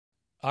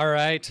All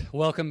right,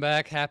 welcome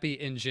back. Happy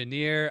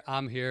Engineer.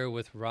 I'm here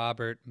with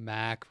Robert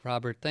Mack.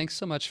 Robert, thanks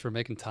so much for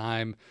making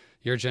time,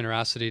 your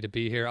generosity to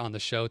be here on the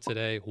show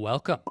today.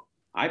 Welcome.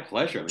 My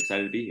pleasure. I'm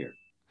excited to be here.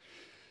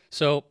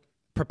 So,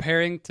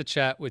 preparing to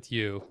chat with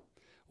you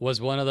was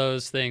one of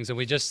those things, and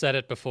we just said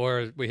it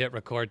before we hit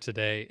record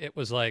today. It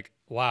was like,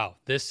 wow,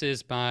 this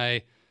is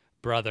my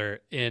brother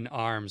in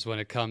arms when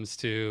it comes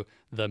to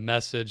the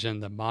message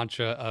and the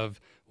mantra of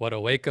what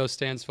Awaco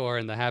stands for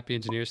and the Happy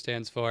Engineer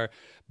stands for.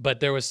 But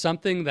there was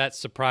something that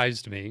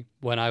surprised me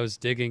when I was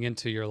digging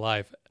into your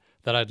life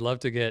that I'd love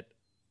to get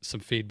some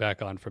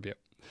feedback on from you.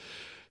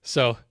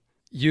 So,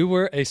 you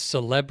were a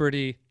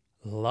celebrity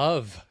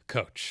love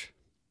coach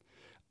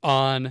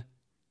on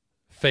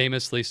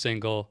Famously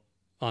Single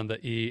on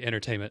the E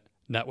Entertainment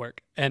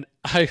Network. And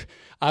I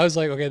was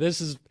like, okay,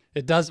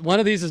 it does, one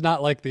of these is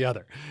not like the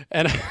other.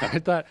 And I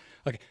thought,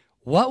 okay,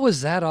 what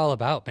was that all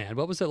about, man?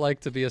 What was it like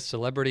to be a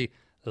celebrity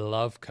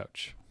love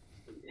coach?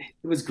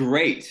 It was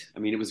great. I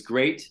mean, it was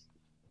great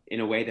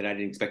in a way that I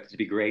didn't expect it to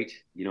be great.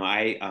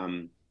 I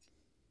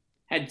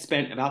had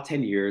spent about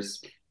 10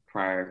 years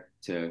prior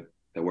to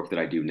the work that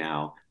I do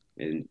now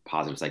in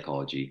positive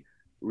psychology,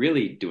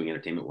 really doing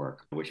entertainment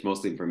work, which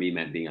mostly for me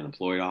meant being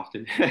unemployed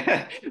often,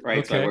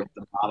 right? So I Okay. worked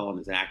as a model and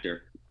as an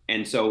actor.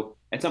 And so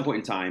at some point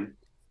in time,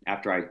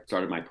 after I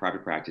started my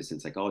private practice in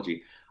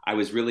psychology, I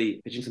was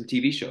really pitching some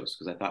TV shows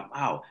because I thought,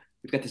 wow,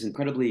 we've got this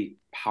incredibly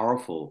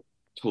powerful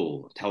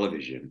tool of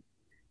television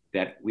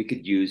that we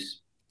could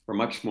use for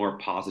much more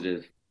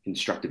positive,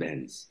 constructive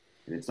ends.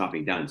 And it's not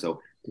being done.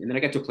 So, and then I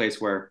got to a place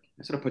where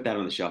I sort of put that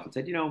on the shelf and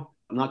said, I'm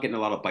not getting a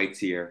lot of bites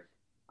here.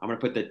 I'm going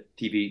to put the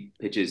TV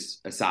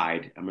pitches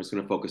aside. I'm just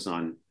going to focus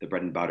on the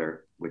bread and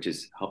butter, which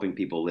is helping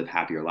people live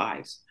happier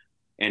lives.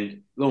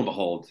 And lo and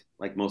behold,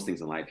 like most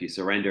things in life, you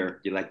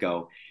surrender, you let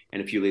go.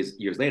 And a few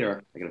years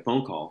later, I got a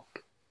phone call.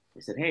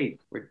 They said, hey,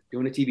 we're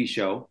doing a TV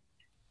show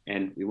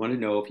and we want to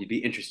know if you'd be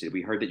interested.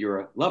 We heard that you're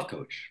a love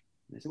coach.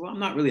 And I said, well, I'm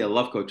not really a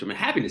love coach. I'm a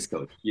happiness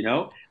coach.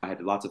 I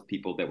had lots of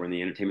people that were in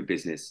the entertainment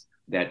business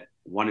that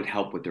wanted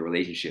help with their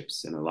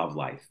relationships and their love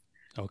life.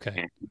 Okay.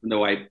 And even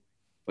though I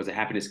was a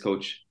happiness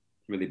coach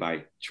really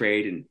by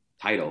trade and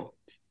title,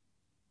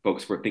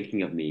 folks were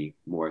thinking of me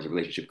more as a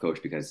relationship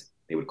coach because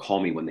they would call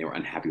me when they were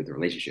unhappy with their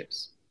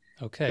relationships.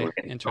 So we're Okay.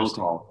 getting a phone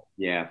Interesting. call,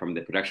 yeah, from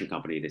the production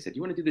company. They said,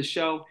 "You want to do this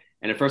show?"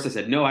 And at first I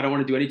said, "No, I don't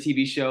want to do any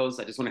TV shows.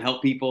 I just want to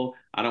help people.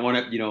 I don't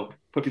want to,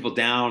 put people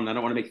down. I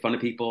don't want to make fun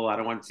of people. I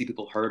don't want to see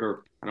people hurt,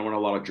 or I don't want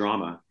a lot of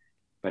drama."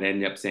 But I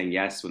ended up saying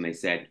yes when they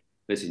said,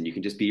 "Listen, you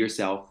can just be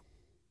yourself.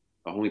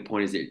 The only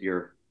point is that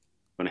you're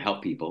going to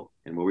help people,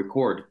 and we'll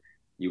record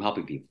you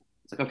helping people."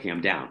 It's like, okay,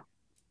 I'm down.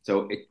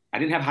 So I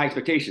didn't have high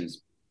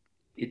expectations.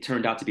 It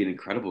turned out to be an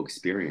incredible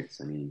experience.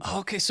 I mean,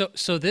 Okay.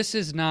 So this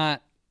is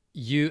not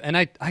you, and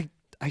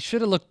I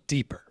should have looked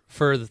deeper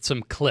for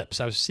some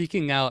clips. I was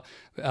seeking out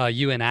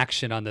you in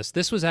action on this.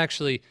 This was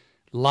actually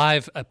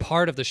live, a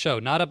part of the show,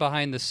 not a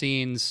behind the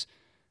scenes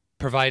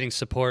providing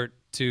support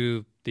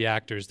to the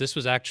actors. This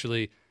was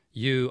actually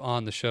you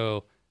on the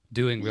show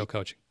doing real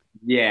coaching.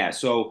 yeah,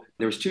 so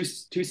there was two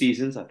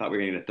seasons. I thought we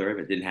were getting a third,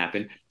 but it didn't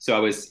happen. So I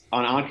was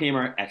on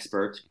camera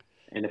expert.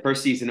 And the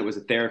first season, it was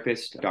a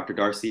therapist, Dr.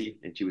 Darcy,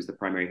 and she was the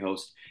primary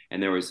host.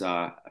 And there was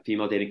a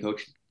female dating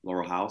coach,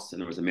 Laurel House,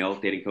 and there was a male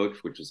dating coach,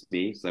 which was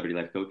me, celebrity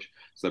life coach,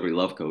 celebrity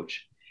love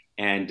coach.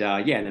 And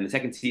yeah, and then the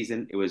second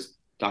season, it was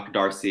Dr.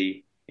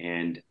 Darcy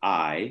and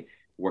I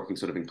working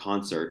sort of in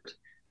concert,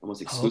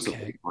 almost Okay.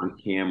 exclusively on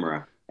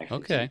camera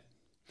expertise. Okay.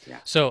 Yeah.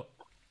 So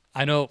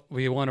I know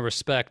we want to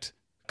respect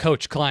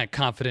coach client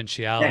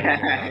confidentiality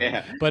here, Robert,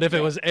 Yeah. but if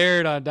it was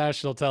aired on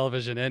national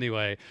television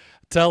anyway,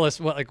 tell us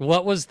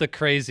what was the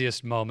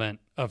craziest moment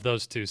of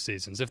those two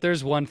seasons? If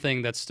there's one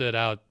thing that stood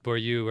out where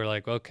you were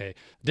like, okay,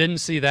 didn't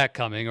see that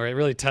coming, or it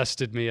really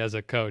tested me as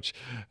a coach,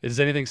 does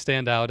anything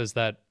stand out as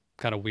that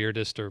kind of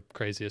weirdest or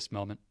craziest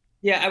moment?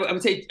 Yeah, I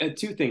would say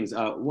two things.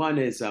 One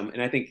is,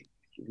 and I think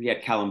we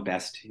had Callum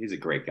Best. He's a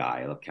great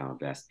guy. I love Callum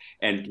Best,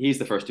 and he's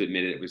the first to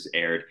admit it was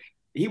aired.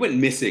 He went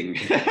missing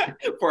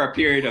for a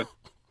period of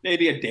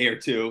maybe a day or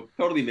two,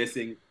 totally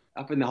missing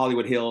up in the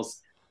Hollywood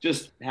Hills,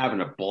 just having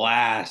a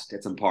blast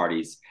at some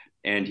parties,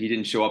 and he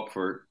didn't show up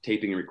for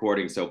taping and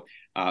recording. So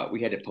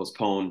we had to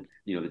postpone,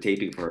 the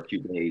taping for a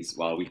few days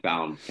while we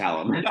found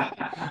Callum. So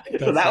That's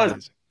that was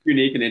amazing.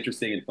 unique and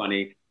interesting and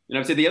funny. And I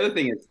would say the other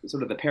thing is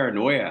sort of the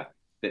paranoia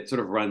that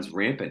sort of runs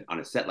rampant on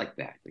a set like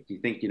that. Like you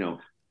think, you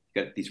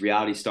got these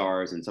reality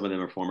stars, and some of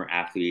them are former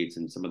athletes,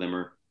 and some of them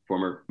are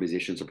former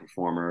musicians or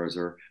performers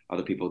or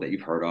other people that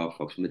you've heard of,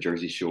 folks from the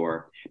Jersey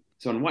Shore.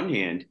 So on one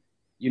hand,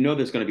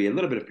 there's going to be a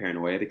little bit of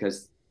paranoia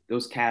because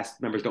those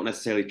cast members don't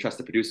necessarily trust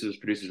the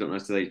producers don't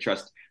necessarily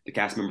trust the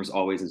cast members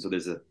always, and so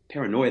there's a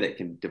paranoia that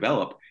can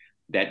develop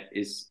that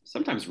is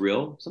sometimes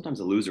real, sometimes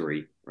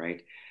illusory,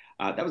 right?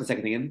 That was the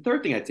second thing. And the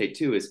third thing I'd say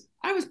too is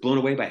I was blown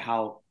away by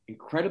how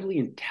incredibly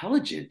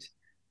intelligent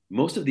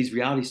most of these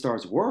reality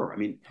stars were. I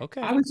mean, I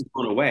Okay. was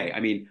blown away. I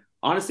mean,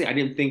 honestly, I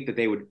didn't think that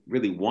they would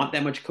really want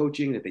that much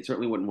coaching, that they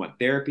certainly wouldn't want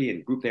therapy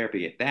and group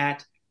therapy at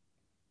that.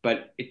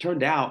 But it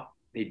turned out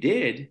they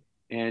did.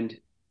 And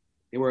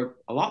they were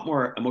a lot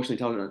more emotionally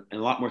intelligent and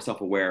a lot more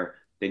self-aware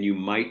than you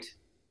might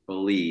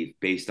believe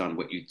based on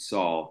what you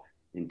saw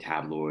in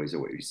tabloids or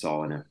what you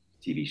saw in a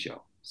TV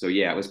show. So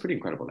yeah, it was pretty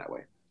incredible that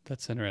way.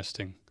 That's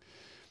interesting.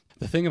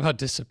 The thing about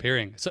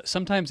disappearing, so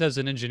sometimes as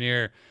an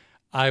engineer,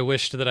 I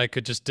wished that I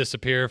could just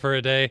disappear for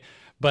a day,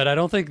 but I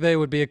don't think they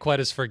would be quite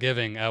as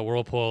forgiving at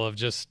Whirlpool of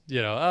just,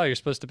 oh, you're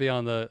supposed to be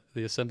on the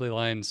assembly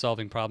line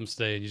solving problems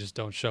today and you just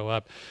don't show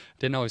up.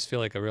 Didn't always feel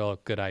like a real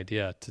good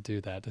idea to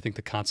do that. I think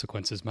the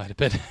consequences might have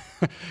been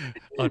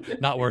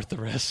not worth the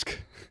risk.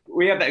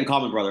 We have that in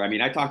common, brother. I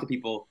mean, I talk to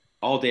people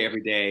all day,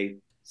 every day,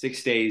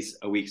 6 days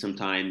a week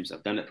sometimes.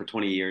 I've done it for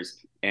 20 years,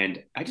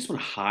 and I just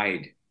want to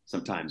hide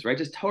sometimes, right?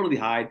 Just totally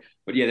hide.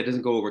 But yeah, that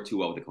doesn't go over too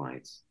well with the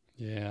clients.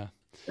 Yeah.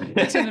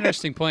 That's an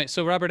interesting point.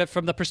 So, Robert,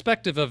 from the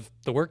perspective of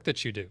the work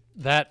that you do,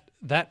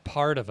 that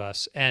part of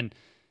us, and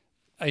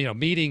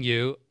meeting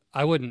you,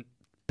 I wouldn't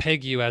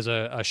peg you as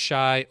a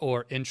shy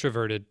or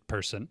introverted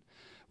person,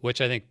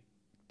 which I think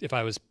if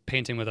I was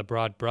painting with a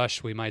broad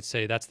brush, we might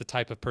say that's the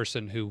type of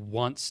person who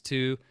wants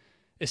to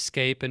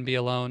escape and be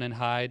alone and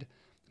hide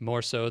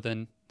more so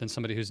than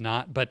somebody who's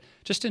not. But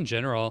just in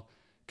general,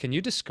 can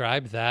you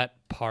describe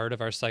that part of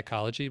our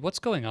psychology? What's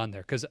going on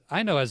there? Because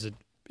I know as an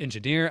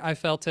engineer, I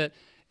felt it.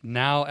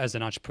 Now as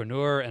an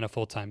entrepreneur and a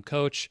full-time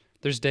coach,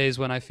 there's days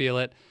when I feel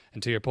it.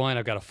 And to your point,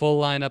 I've got a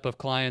full lineup of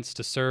clients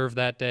to serve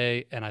that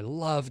day, and I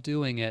love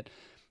doing it.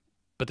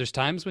 But there's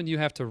times when you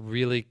have to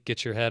really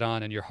get your head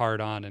on and your heart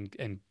on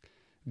and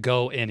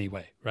go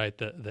anyway, right?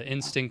 The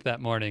instinct that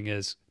morning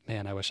is,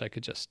 man, I wish I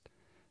could just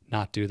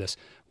not do this.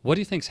 What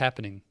do you think's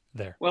happening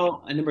there?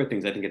 Well, a number of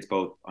things. I think it's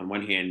both. On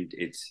one hand,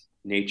 it's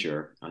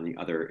nature. On the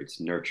other,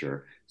 it's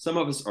nurture. Some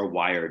of us are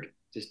wired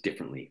just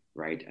differently,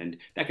 right? And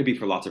that could be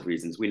for lots of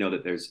reasons. We know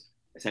that there's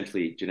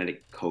essentially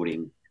genetic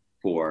coding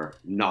for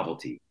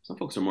novelty. Some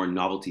folks are more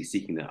novelty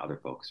seeking than other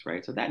folks,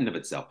 right? So that in of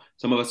itself.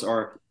 Some of us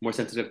are more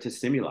sensitive to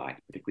stimuli,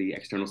 particularly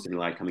external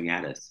stimuli coming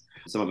at us.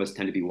 Some of us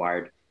tend to be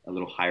wired a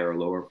little higher or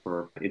lower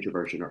for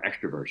introversion or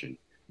extroversion.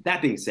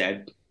 That being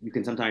said, you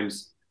can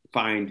sometimes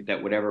find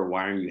that whatever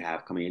wiring you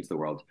have coming into the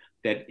world,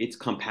 that it's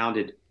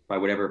compounded by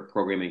whatever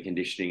programming,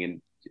 conditioning,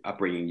 and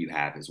upbringing you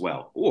have as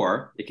well,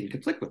 or it can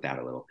conflict with that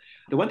a little.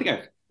 The one thing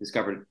I've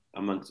discovered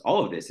amongst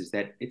all of this is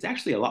that it's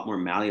actually a lot more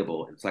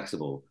malleable and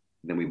flexible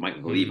than we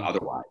might believe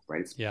otherwise,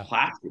 right? It's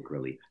plastic,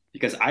 really,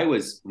 because I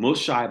was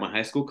most shy of my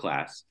high school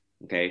class,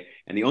 okay?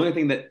 And the only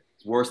thing that's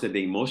worse than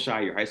being most shy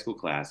of your high school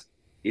class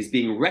is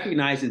being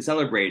recognized and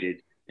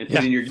celebrated and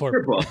put in your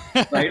yearbook,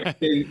 right?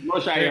 Being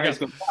most shy of your high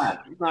school class.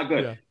 It's not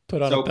good. Yeah.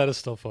 Put on a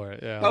pedestal for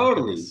it. Yeah.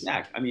 Totally.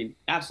 Yeah. I mean,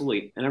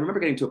 absolutely. And I remember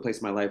getting to a place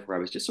in my life where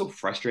I was just so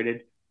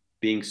frustrated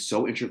being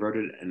so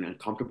introverted and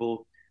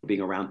uncomfortable being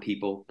around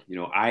people.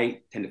 I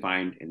tend to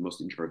find, and most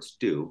introverts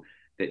do,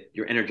 that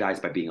you're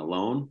energized by being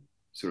alone,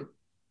 sort of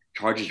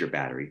charges your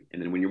battery.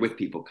 And then when you're with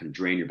people, can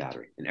drain your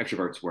battery. And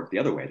extroverts work the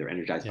other way. They're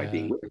energized by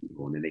being with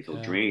people, and then they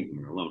feel drained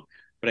when you're alone.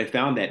 But I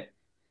found that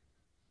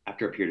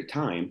after a period of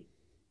time,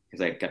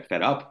 because I got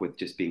fed up with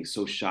just being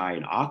so shy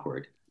and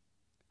awkward,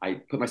 I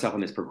put myself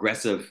on this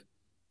progressive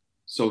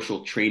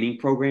social training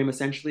program,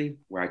 essentially,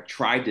 where I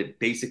tried to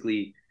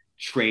basically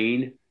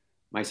train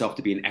myself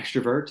to be an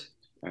extrovert,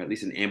 or at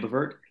least an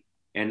ambivert.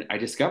 And I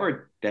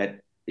discovered that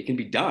it can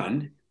be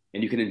done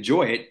and you can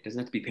enjoy it. It doesn't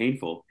have to be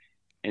painful.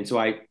 And so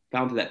I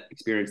found through that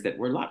experience that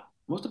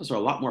most of us are a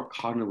lot more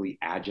cognitively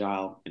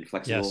agile and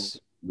flexible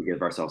than we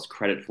give ourselves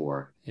credit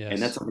for. And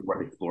that's something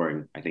worth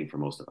exploring, I think, for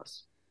most of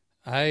us.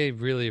 I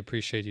really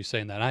appreciate you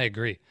saying that. I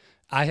agree.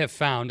 I have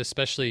found,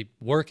 especially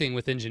working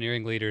with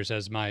engineering leaders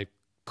as my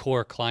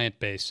core client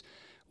base,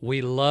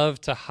 we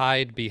love to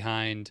hide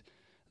behind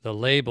the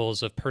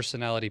labels of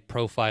personality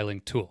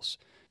profiling tools.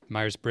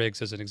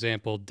 Myers-Briggs as an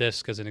example,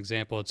 DISC as an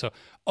example. And so,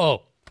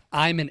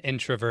 I'm an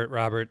introvert,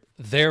 Robert.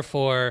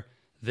 Therefore,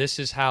 this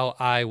is how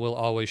I will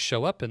always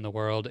show up in the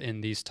world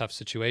in these tough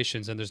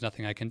situations. And there's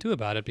nothing I can do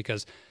about it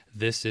because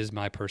this is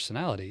my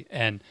personality.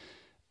 And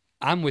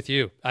I'm with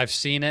you. I've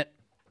seen it.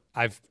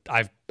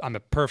 I'm a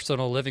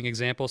personal living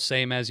example,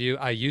 same as you.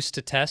 I used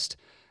to test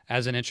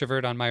as an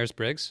introvert on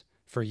Myers-Briggs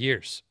for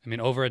years. I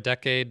mean, over a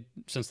decade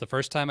since the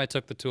first time I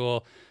took the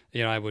tool.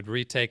 I would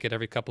retake it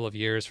every couple of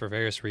years for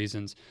various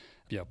reasons.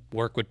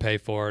 Work would pay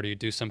for it, or you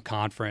do some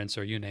conference,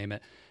 or you name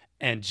it.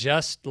 And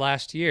just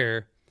last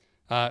year,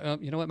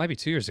 it might be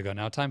 2 years ago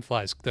now. Time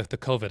flies. The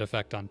COVID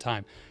effect on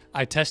time.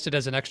 I tested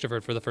as an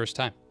extrovert for the first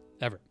time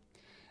ever,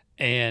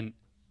 and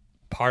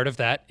part of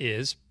that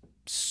is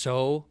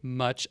so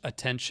much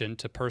attention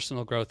to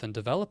personal growth and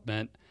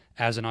development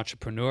as an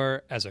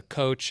entrepreneur, as a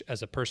coach,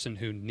 as a person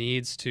who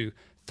needs to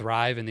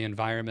thrive in the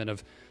environment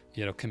of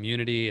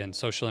community and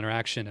social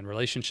interaction and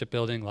relationship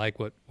building like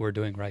what we're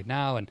doing right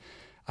now. And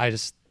I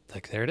just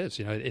there it is.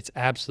 It's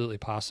absolutely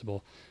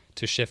possible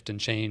to shift and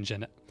change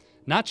and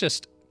not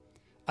just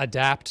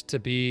adapt to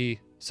be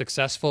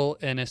successful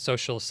in a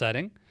social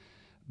setting,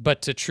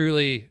 but to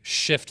truly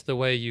shift the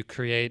way you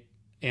create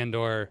and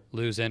or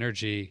lose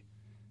energy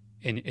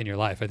in your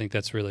life. I think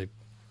that's really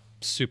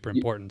super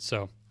important.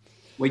 So,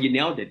 well, you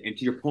nailed it. And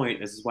to your point,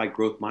 this is why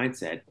growth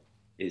mindset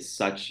is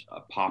such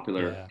a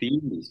popular Yeah.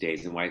 theme these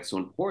days and why it's so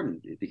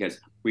important is because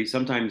we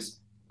sometimes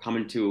come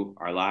into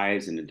our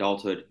lives in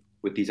adulthood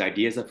with these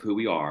ideas of who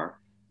we are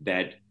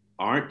that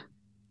aren't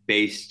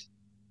based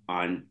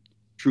on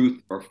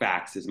truth or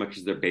facts as much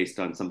as they're based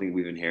on something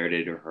we've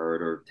inherited or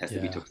heard or tests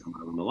that we Yeah. took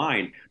somewhere along the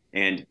line.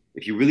 And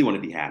if you really want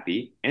to be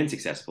happy and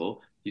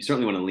successful, you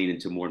certainly want to lean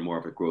into more and more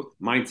of a growth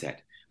mindset.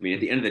 I mean, at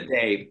the end of the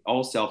day,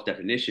 all self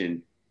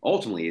definition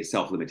ultimately is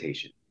self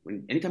limitation.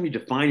 When anytime you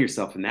define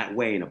yourself in that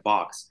way in a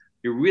box,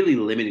 you're really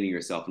limiting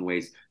yourself in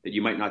ways that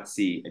you might not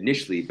see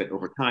initially, but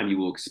over time you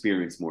will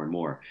experience more and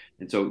more.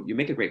 And so you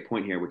make a great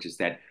point here, which is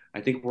that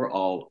I think we're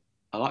all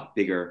a lot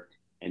bigger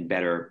and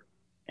better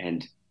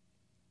and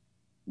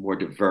more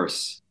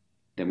diverse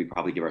than we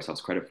probably give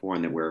ourselves credit for,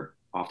 and that we're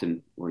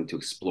often willing to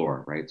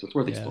explore, right? So it's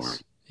worth exploring.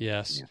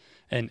 Yes. Yes. Yeah.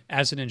 And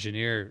as an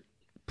engineer,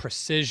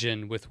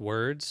 precision with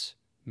words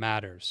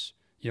matters.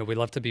 We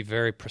love to be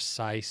very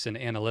precise and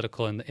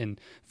analytical in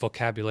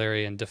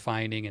vocabulary and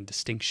defining and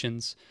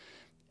distinctions.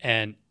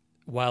 And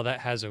while that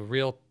has a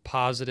real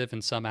positive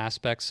in some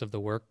aspects of the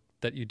work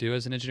that you do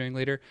as an engineering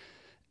leader,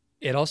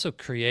 it also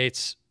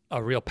creates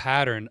a real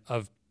pattern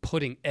of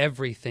putting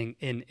everything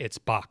in its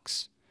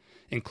box,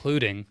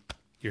 including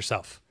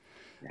yourself.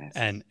 Yes.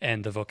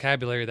 And the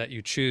vocabulary that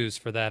you choose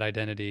for that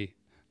identity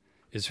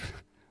is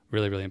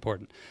really, really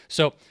important.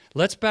 So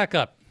let's back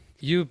up.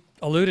 You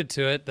alluded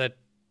to it that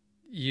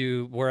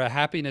you were a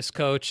happiness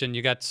coach and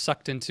you got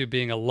sucked into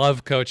being a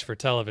love coach for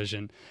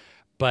television.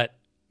 But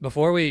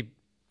before we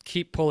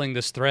keep pulling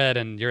this thread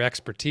and your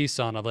expertise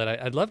on all that,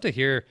 I'd love to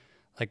hear,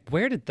 like,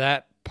 where did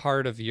that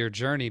part of your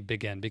journey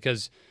begin?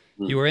 Because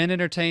you Mm. were in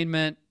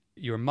entertainment,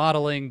 you were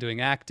modeling,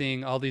 doing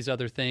acting, all these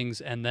other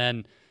things, and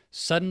then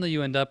suddenly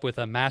you end up with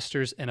a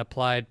master's in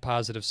applied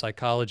positive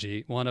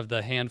psychology, one of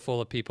the handful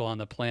of people on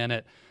the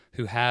planet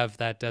who have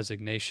that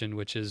designation,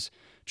 which is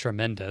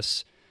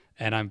tremendous.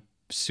 And I'm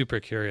super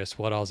curious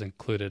what all's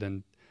included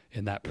in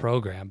that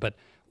program. But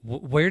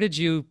where did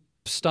you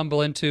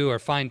stumble into or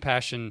find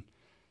passion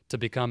to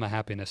become a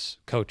happiness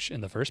coach in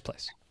the first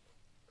place?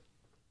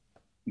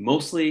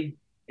 Mostly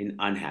in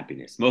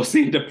unhappiness,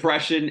 mostly in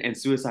depression and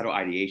suicidal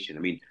ideation.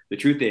 I mean, the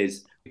truth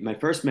is, my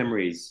first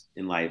memories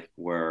in life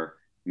were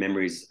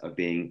memories of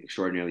being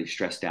extraordinarily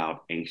stressed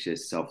out,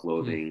 anxious, self Hmm.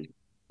 loathing,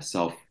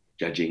 self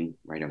judging,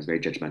 right? I was very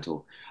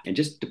judgmental and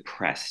just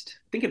depressed.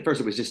 I think at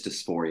first it was just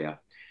dysphoria.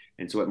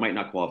 And so it might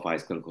not qualify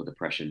as clinical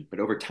depression. But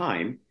over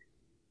time,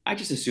 I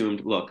just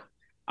assumed, look,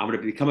 I'm going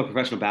to become a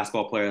professional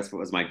basketball player. That's what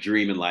was my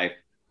dream in life.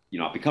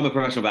 I'll become a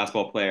professional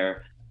basketball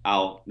player.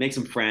 I'll make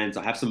some friends.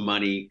 I'll have some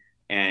money,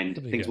 and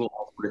That'd be things good. will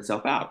all sort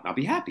itself out. I'll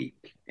be happy.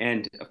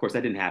 And of course,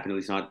 that didn't happen, at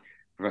least not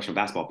professional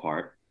basketball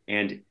part.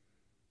 And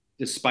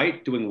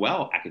despite doing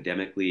well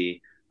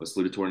academically, was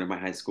salutatorian of my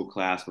high school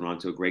class, went on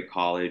to a great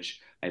college.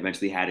 I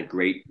eventually had a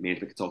great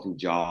management consulting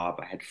job.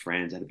 I had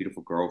friends. I had a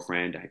beautiful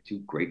girlfriend. I had two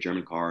great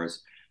German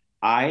cars.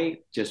 I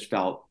just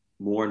felt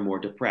more and more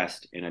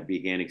depressed, and I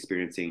began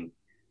experiencing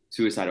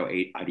suicidal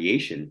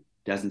ideation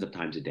dozens of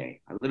times a day.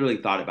 I literally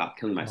thought about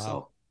killing Wow.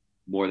 myself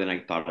more than I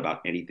thought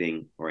about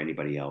anything or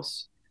anybody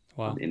else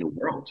Wow. in the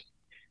world.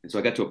 And so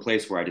I got to a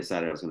place where I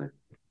decided I was going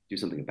to do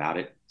something about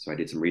it. So I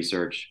did some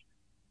research,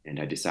 and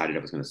I decided I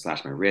was going to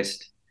slash my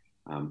wrist.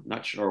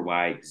 Not sure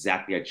why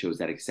exactly I chose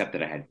that, except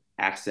that I had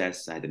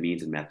access, I had the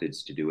means and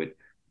methods to do it,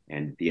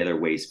 and the other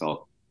ways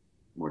felt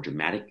more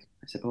dramatic,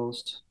 I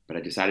suppose. But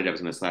I decided I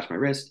was going to slash my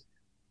wrist.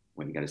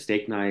 Went and got a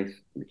steak knife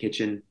in the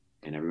kitchen,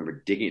 and I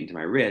remember digging it into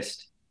my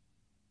wrist,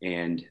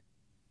 and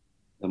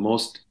the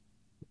most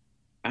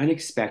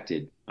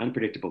unexpected,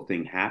 unpredictable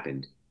thing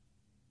happened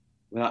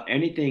without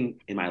anything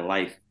in my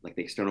life, like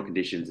the external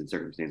conditions and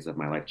circumstances of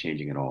my life,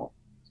 changing at all.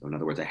 So, in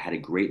other words, I had a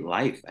great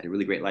life. I had a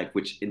really great life,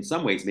 which in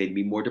some ways made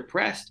me more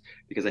depressed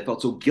because I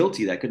felt so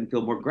guilty that I couldn't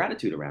feel more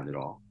gratitude around it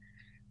all.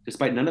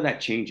 Despite none of that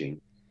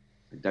changing,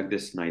 I dug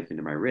this knife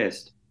into my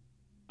wrist.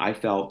 I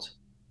felt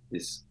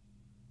this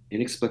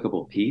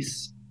inexplicable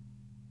peace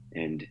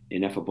and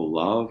ineffable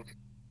love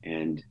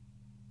and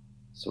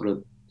sort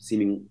of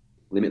seeming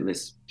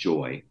limitless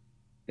joy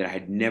that I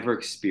had never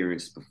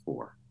experienced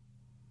before.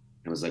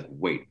 And I was like,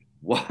 wait,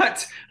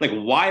 what? Like,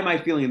 why am I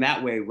feeling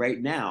that way right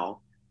now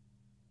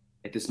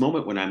at this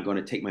moment when I'm going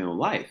to take my own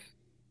life?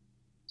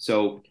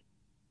 So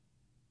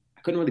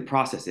I couldn't really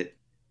process it,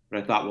 but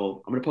I thought,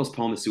 well, I'm going to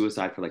postpone the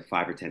suicide for like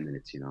 5 or 10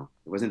 minutes. It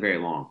wasn't very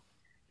long.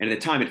 And at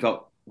the time, it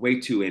felt way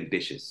too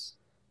ambitious.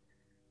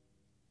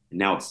 And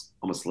now it's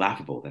almost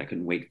laughable that I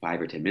couldn't wait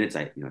 5 or 10 minutes.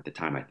 At the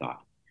time I thought.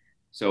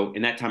 So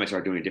in that time, I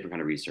started doing a different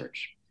kind of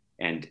research.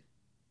 And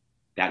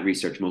that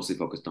research mostly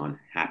focused on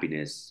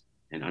happiness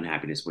and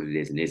unhappiness, what it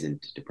is and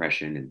isn't,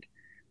 depression. And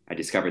I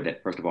discovered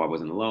that, first of all, I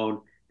wasn't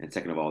alone. And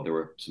second of all, there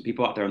were some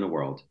people out there in the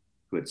world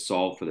who had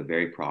solved for the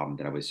very problem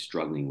that I was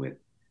struggling with,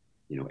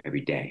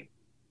 every day.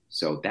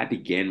 So that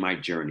began my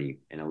journey.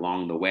 And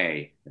along the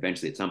way,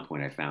 eventually at some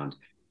point, I found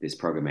this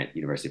program at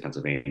University of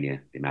Pennsylvania,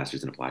 the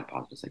Master's in Applied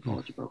Positive Hmm.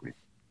 Psychology program.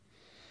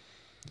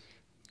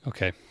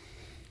 Okay.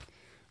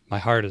 My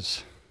heart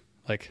is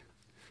like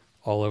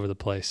all over the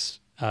place.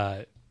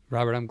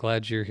 Robert, I'm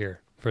glad you're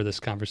here. for this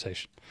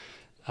conversation.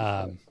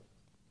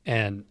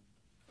 And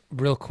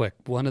real quick,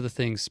 one of the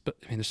things, but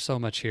I mean, there's so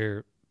much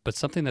here, but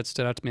something that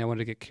stood out to me, I wanted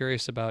to get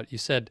curious about. You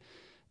said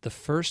the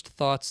first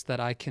thoughts that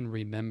I can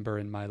remember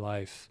in my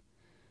life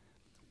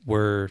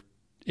were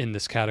in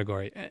this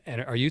category.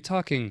 And are you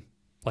talking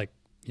like,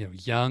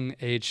 young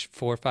age,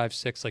 4, 5,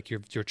 6, like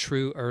your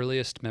true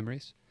earliest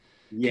memories?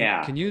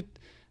 Yeah. Can you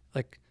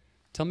like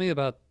tell me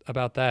about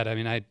that? I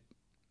mean,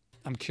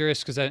 I'm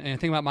curious because I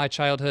think about my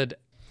childhood.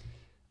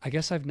 I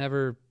guess I've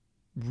never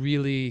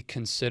really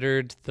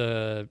considered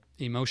the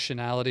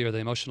emotionality or the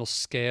emotional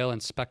scale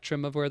and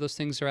spectrum of where those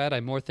things are at.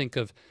 I more think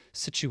of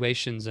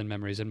situations and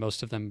memories, and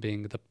most of them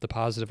being the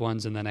positive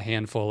ones, and then a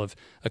handful of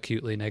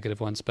acutely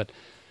negative ones. But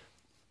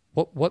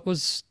what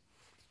was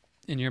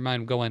in your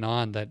mind going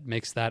on that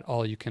makes that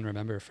all you can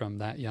remember from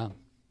that young?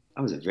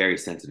 I was a very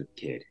sensitive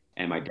kid,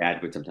 and my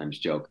dad would sometimes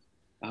joke,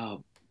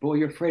 "Oh, boy,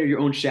 you're afraid of your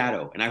own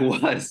shadow." And I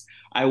was.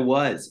 I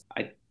was.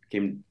 I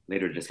came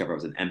later to discover I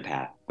was an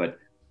empath, but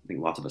I think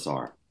lots of us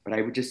are. But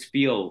I would just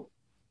feel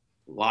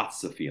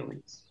lots of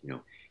feelings, you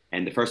know.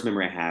 And the first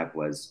memory I have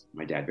was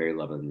my dad very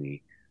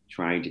lovingly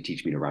trying to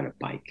teach me to ride a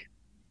bike.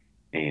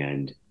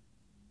 And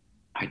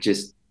I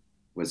just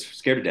was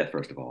scared to death,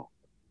 first of all,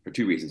 for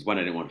two reasons. One,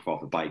 I didn't want to fall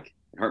off the bike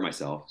and hurt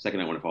myself. Second,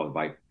 I didn't want to fall off the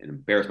bike and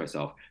embarrass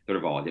myself. Third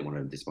of all, I didn't want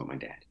to disappoint my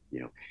dad,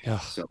 you know. Yeah.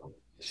 So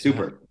Yeah.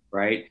 super,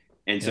 right?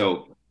 And Yeah.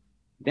 so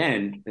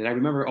then, and I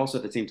remember also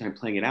at the same time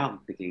playing it out and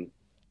thinking,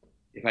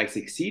 if I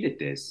succeed at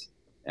this,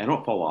 I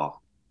don't fall off,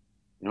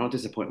 and I don't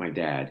disappoint my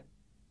dad,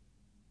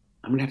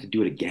 I'm gonna have to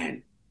do it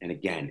again and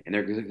again. And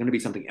there's gonna be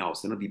something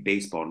else. Then it'll be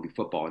baseball and be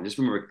football. And just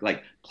remember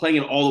like playing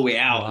it all the way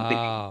out and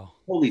thinking, Wow.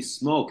 holy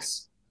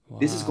smokes,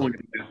 this is Wow. going to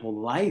be my whole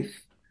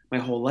life. My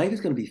whole life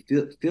is going to be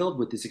filled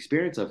with this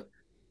experience of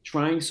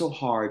trying so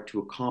hard to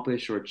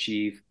accomplish or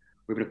achieve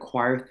or even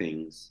acquire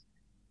things.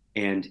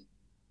 And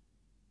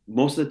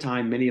most of the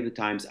time, many of the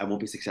times, I won't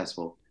be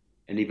successful.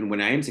 And even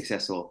when I am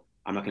successful,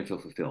 I'm not going to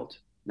feel fulfilled.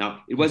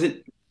 Now, it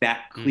wasn't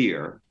that Mm.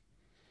 clear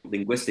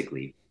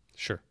linguistically,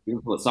 Sure.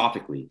 even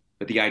philosophically,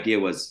 but the idea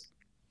was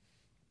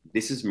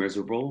this is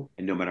miserable.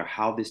 And no matter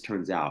how this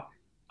turns out,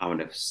 I'm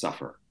going to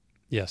suffer.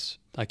 Yes.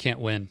 I can't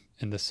win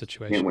in this Can't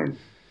situation. win.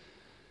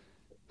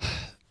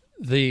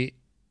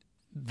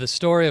 The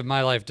story of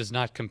my life does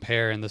not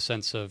compare in the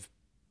sense of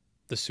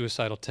the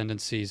suicidal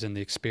tendencies and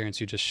the experience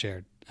you just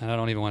shared. And I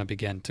don't even want to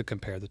begin to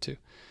compare the two.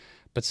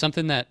 But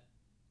something that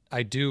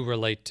I do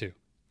relate to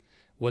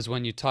was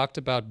when you talked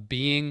about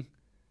being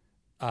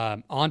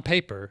on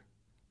paper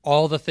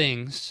all the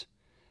things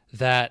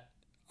that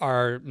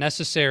are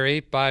necessary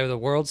by the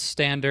world's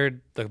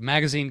standard, the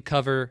magazine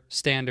cover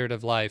standard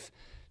of life,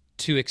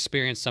 to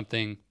experience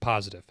something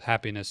positive,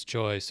 happiness,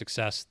 joy,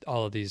 success,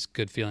 all of these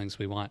good feelings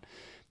we want,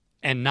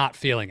 and not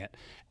feeling it.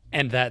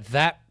 And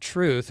that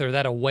truth or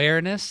that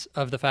awareness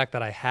of the fact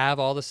that I have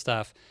all the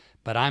stuff,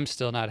 but I'm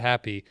still not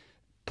happy,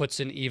 puts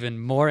an even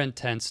more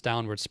intense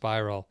downward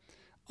spiral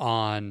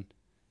on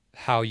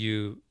how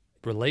you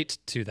relate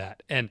to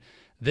that. And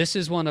this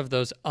is one of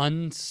those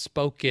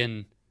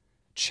unspoken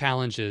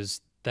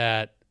challenges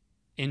that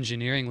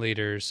engineering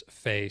leaders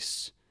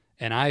face,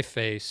 and I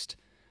faced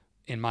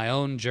in my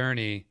own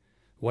journey,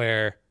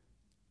 where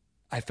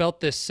I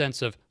felt this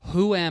sense of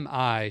who am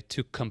I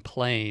to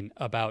complain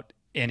about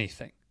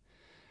anything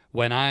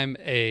when I'm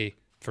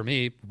for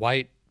me,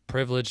 white,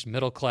 privileged,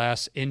 middle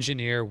class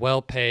engineer,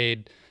 well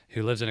paid,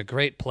 who lives in a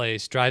great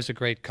place, drives a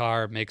great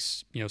car,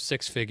 makes,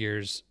 6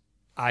 figures.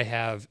 I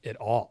have it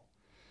all.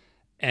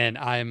 And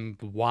I'm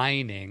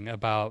whining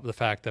about the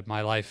fact that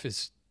my life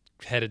is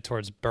headed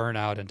towards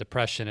burnout and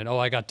depression, and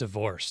I got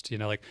divorced,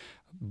 like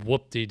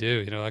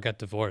whoop-de-doo, I got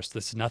divorced.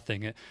 This is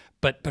nothing.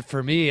 But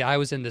for me, I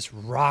was in this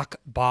rock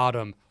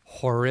bottom,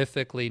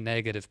 horrifically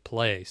negative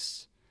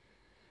place.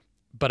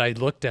 But I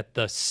looked at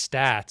the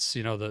stats,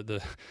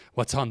 the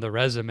what's on the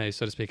resume,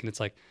 so to speak, and it's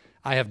like,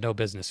 I have no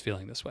business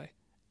feeling this way.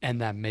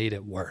 And that made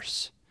it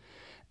worse.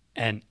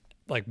 And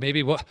like,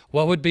 maybe what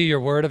would be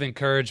your word of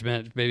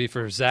encouragement, maybe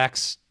for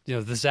Zach's,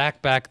 the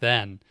Zach back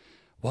then?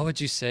 What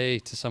would you say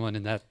to someone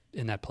in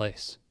that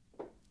place?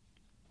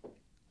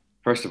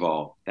 First of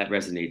all, that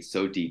resonates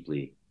so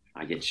deeply.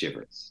 I get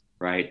shivers,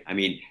 right? I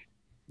mean,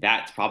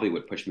 that's probably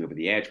what pushed me over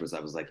the edge was I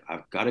was like,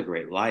 I've got a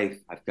great life.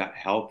 I've got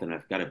health and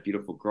I've got a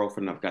beautiful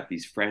girlfriend. I've got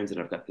these friends and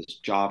I've got this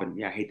job. And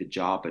yeah, I hate the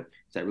job, but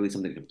is that really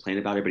something to complain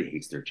about? Everybody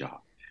hates their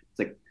job. It's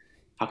like,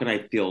 how can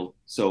I feel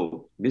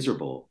so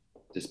miserable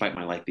despite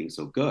my life being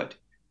so good?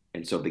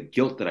 And so the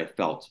guilt that I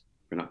felt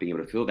for not being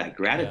able to feel that Yeah.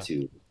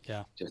 gratitude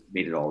Yeah. just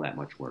made it all that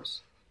much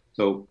worse.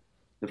 So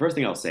the first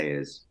thing I'll say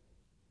is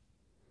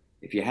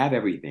if you have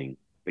everything,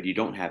 but you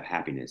don't have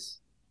happiness,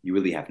 you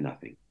really have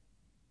nothing.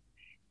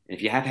 And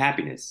if you have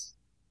happiness,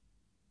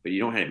 but you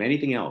don't have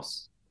anything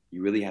else,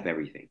 you really have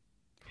everything.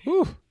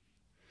 Whew.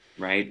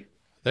 Right?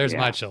 There's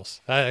my Yeah.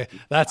 chills.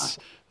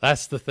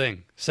 That's the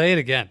thing. Say it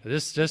again.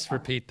 Just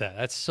repeat that.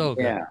 That's so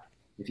good. Yeah.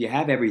 If you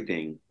have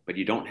everything, but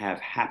you don't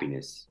have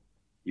happiness,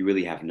 you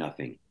really have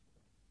nothing.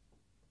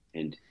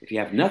 And if you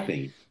have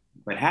nothing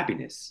but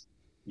happiness,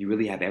 you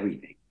really have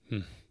everything.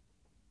 Hmm.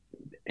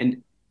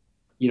 And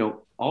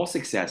all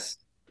success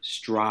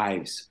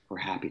strives for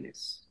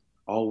happiness.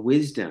 All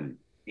wisdom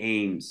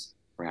aims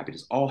for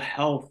happiness. All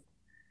health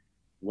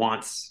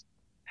wants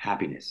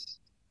happiness.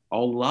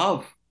 All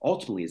love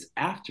ultimately is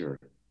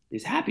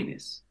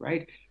happiness,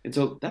 right? And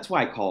so that's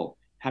why I call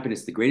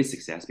happiness the greatest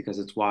success, because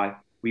it's why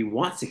we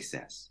want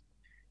success.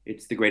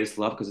 It's the greatest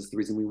love because it's the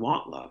reason we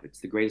want love. It's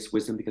the greatest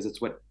wisdom because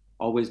it's what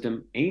all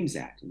wisdom aims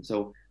at. And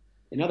so,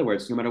 in other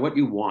words, no matter what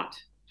you want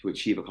to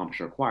achieve, accomplish,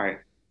 or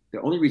acquire,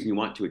 the only reason you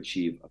want to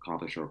achieve,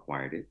 accomplish, or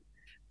acquire it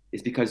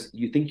is because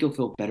you think you'll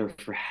feel better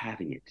for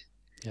having it.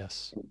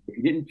 Yes. If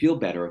you didn't feel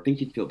better or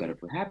think you'd feel better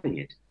for having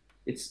it,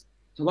 it's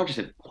to a large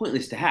extent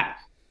pointless to have,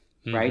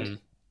 right? Mm-hmm.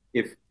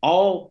 If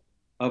all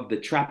of the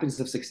trappings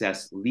of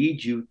success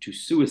lead you to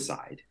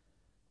suicide,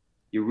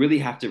 you really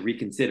have to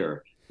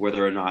reconsider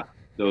whether or not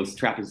those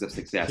trappings of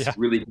success Yeah.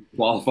 really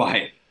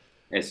qualify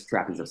as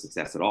trappings of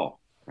success at all,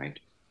 right?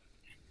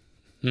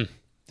 Hmm.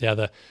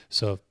 Yeah.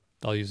 So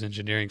I'll use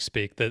engineering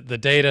speak. The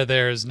data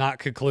there is not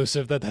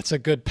conclusive that that's a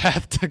good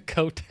path to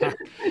go down.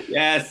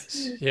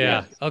 Yes.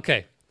 Yeah. Yes.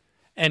 Okay.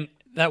 And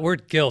that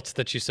word guilt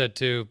that you said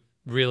too,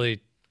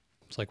 really,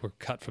 it's like we're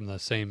cut from the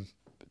same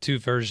two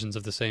versions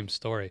of the same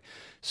story.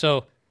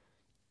 So,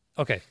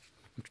 okay,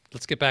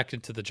 let's get back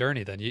into the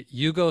journey then.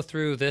 You go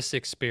through this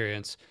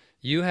experience,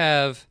 you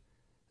have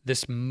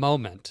this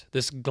moment,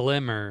 this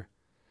glimmer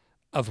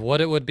of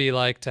what it would be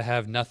like to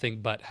have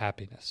nothing but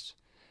happiness.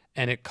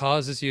 And it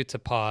causes you to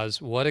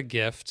pause. What a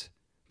gift,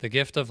 the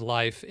gift of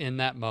life in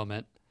that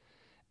moment.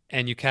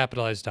 And you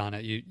capitalized on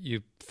it.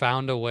 You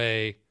found a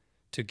way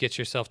to get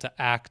yourself to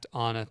act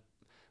on a,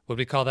 would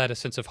we call that a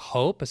sense of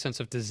hope, a sense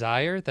of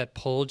desire that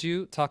pulled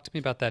you? Talk to me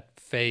about that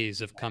phase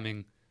of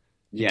coming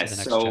into the Yes.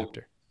 next So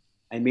chapter.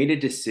 I made a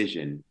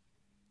decision,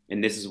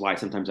 and this is why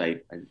sometimes I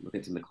look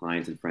at some of the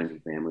clients and friends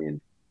and family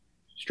and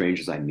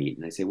strangers I meet,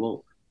 and I say,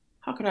 well,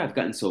 how could I have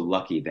gotten so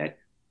lucky that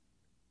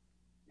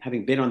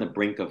having been on the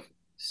brink of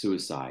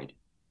suicide,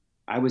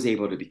 I was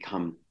able to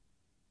become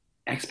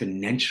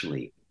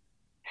exponentially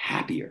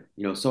happier,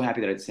 so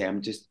happy that I'd say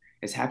I'm just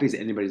as happy as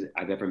anybody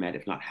I've ever met,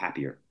 if not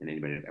happier than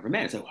anybody I've ever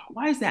met. It's like,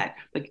 why is that?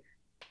 Like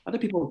other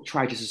people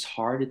try just as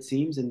hard, it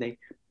seems,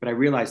 but I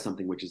realized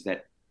something, which is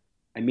that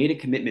I made a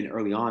commitment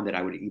early on that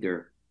I would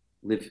either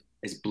live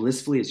as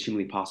blissfully as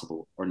humanly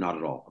possible or not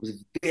at all. I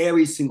was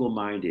very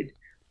single-minded in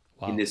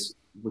Wow. this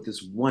with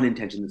this one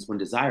intention, this one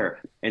desire.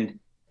 And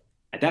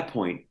at that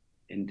point,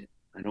 and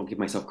I don't give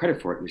myself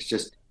credit for it,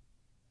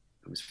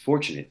 I was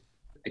fortunate.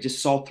 I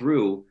just saw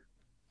through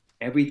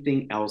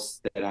everything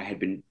else that I had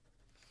been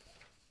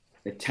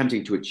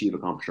attempting to achieve,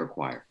 accomplish, or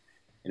acquire.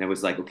 And I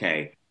was like,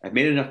 okay, I've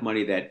made enough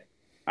money that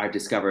I've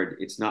discovered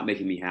it's not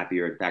making me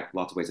happier. In fact,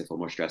 lots of ways I feel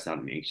more stressed out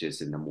and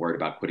anxious, and I'm worried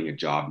about quitting a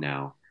job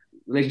now.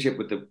 Relationship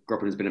with the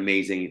girlfriend has been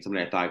amazing. It's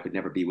somebody I thought I could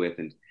never be with,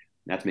 and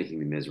that's making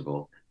me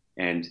miserable.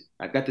 And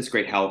I've got this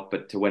great health,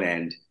 but to what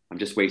end? I'm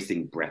just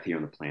wasting breath here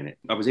on the planet.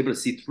 I was able to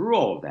see through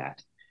all of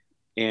that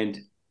and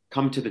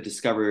come to the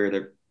discovery or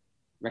the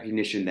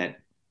recognition that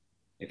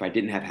if I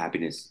didn't have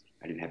happiness,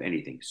 I didn't have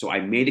anything. So I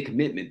made a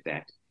commitment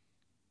that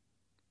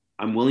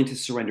I'm willing to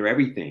surrender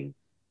everything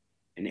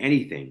and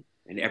anything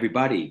and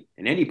everybody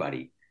and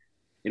anybody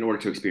in order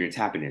to experience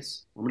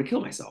happiness. I'm going to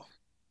kill myself,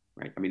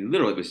 right? I mean,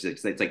 literally,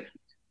 it's like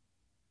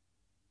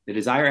the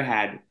desire I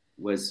had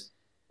was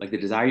like the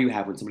desire you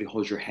have when somebody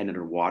holds your head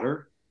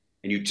underwater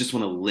and you just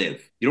want to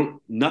live.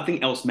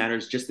 Nothing else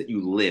matters, just that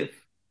you live,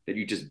 that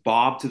you just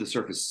bob to the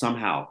surface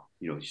somehow,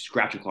 you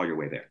scratch and claw your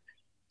way there.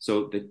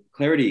 So the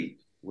clarity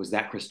was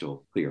that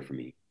crystal clear for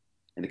me,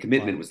 and the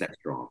commitment Wow. was that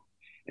strong.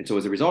 And so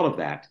as a result of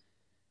that,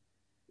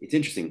 it's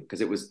interesting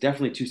because it was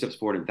definitely 2 steps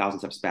forward and 1,000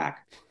 steps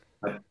back.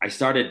 But I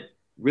started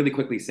really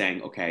quickly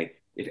saying, okay,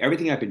 if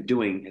everything I've been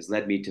doing has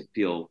led me to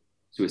feel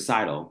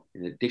suicidal,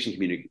 in the addiction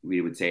community, we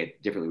would say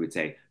it differently. We'd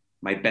say,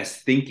 my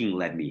best thinking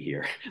led me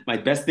here. My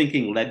best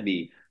thinking led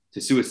me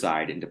to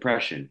suicide and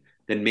depression.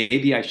 Then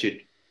maybe I should,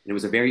 and it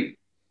was a very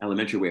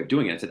elementary way of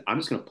doing it. I said, I'm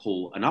just going to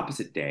pull an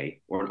opposite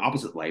day or an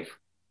opposite life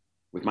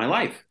with my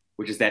life,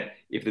 which is that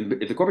if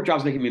the corporate job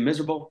is making me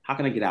miserable, how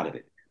can I get out of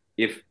it?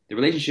 If the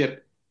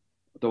relationship,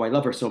 though I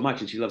love her so much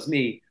and she loves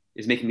me,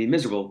 is making me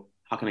miserable,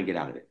 how can I get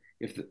out of it?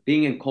 If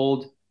being in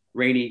cold,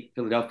 rainy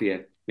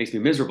Philadelphia makes me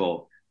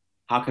miserable,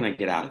 how can I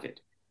get out of it?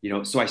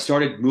 So I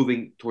started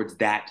moving towards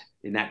that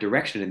in that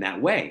direction in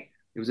that way.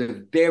 It was a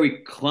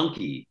very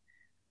clunky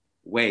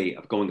way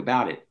of going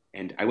about it,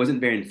 and I wasn't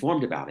very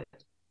informed about it.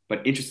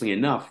 But interestingly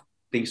enough,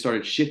 things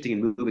started shifting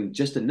and moving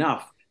just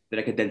enough that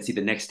I could then see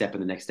the next step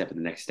and the next step and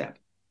the next step.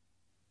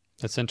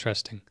 That's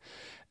interesting.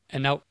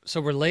 And now,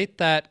 so relate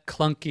that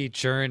clunky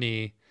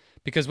journey,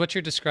 because what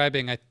you're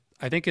describing,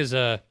 I think is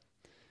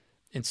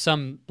in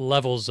some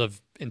levels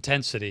of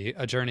intensity,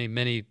 a journey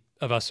many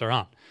of us are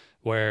on,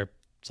 where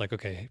it's like,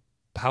 okay,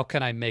 how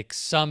can I make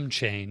some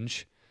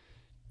change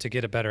to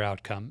get a better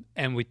outcome?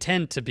 And we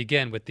tend to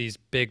begin with these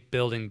big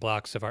building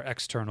blocks of our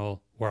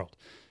external world,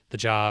 the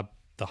job,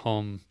 the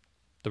home,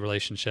 the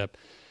relationship.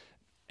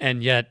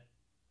 And yet,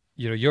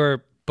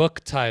 your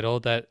book title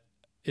that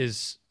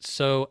is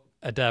so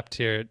adept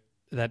here,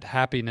 that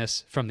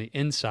happiness from the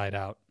inside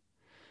out,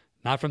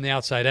 not from the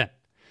outside in.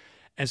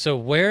 And so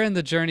where in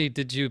the journey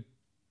did you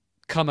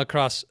come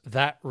across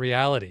that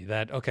reality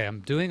that, okay, I'm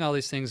doing all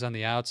these things on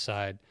the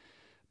outside,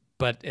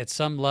 but at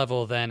some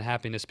level, then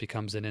happiness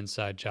becomes an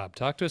inside job?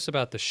 Talk to us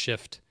about the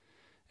shift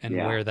and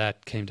Yeah. where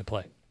that came to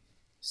play.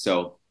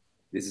 So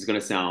this is going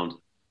to sound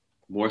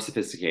more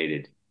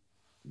sophisticated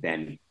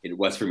than it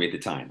was for me at the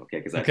time. Okay.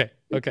 Because I Okay.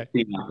 Okay.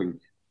 clean up and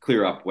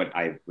clear up what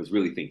I was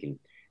really thinking.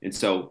 And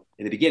so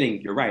in the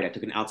beginning, you're right. I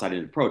took an outside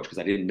in approach because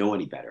I didn't know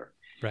any better.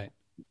 Right.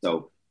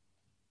 So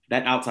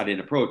that outside in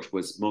approach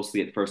was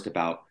mostly at first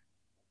about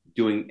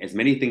doing as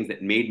many things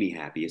that made me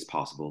happy as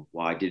possible,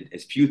 while I did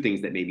as few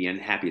things that made me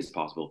unhappy as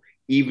possible,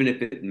 even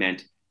if it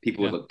meant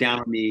people would Yeah. look down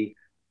on me,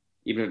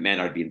 even if it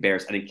meant I'd be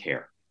embarrassed. I didn't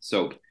care.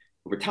 So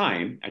over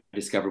time, I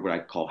discovered what I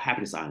call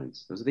happiness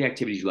islands. Those are the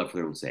activities you love for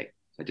their own sake.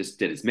 So I just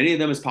did as many of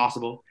them as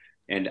possible,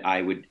 and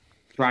I would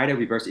try to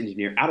reverse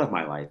engineer out of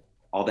my life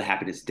all the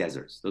happiness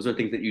deserts. Those are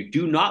things that you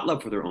do not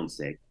love for their own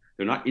sake.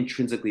 They're not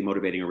intrinsically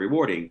motivating or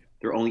rewarding.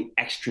 They're only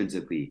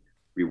extrinsically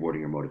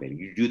rewarding or motivating.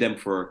 You do them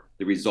for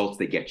the results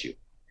they get you.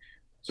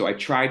 So I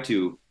tried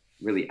to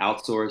really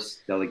outsource,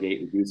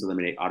 delegate, reduce,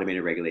 eliminate, automate,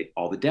 and regulate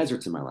all the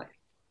deserts in my life.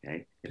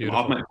 Okay. Get them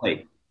off Beautiful. my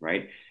plate,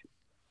 right?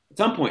 At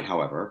some point,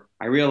 however,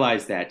 I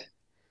realized that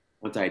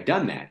once I had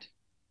done that,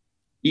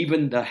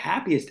 even the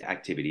happiest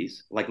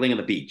activities, like laying on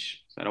the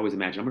beach. So I'd always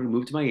imagine I'm going to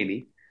move to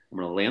Miami. I'm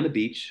going to lay on the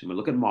beach. I'm going to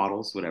look at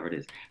models, whatever it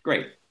is.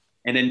 Great.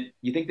 And then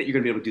you think that you're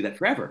going to be able to do that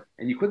forever.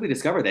 And you quickly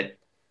discover that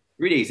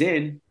 3 days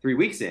in, 3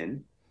 weeks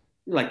in,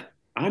 you're like,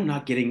 I'm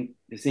not getting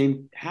the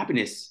same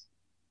happiness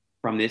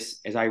from this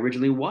as I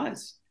originally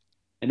was.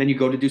 And then you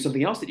go to do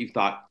something else that you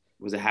thought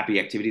was a happy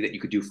activity that you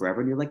could do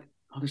forever. And you're like,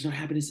 oh, there's no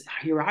happiness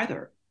here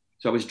either.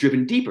 So I was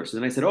driven deeper. So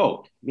then I said,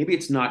 oh, maybe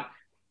it's not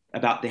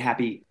about the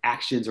happy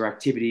actions or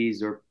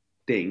activities or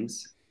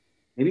things.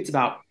 Maybe it's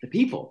about the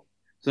people.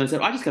 So I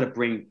said, I just got to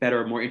bring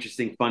better, more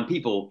interesting, fun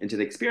people into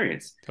the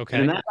experience. And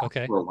then Okay. that lasts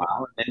Okay. for a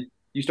while. And then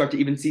you start to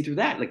even see through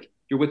that. Like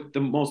you're with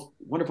the most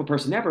wonderful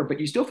person ever, but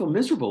you still feel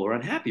miserable or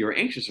unhappy or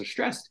anxious or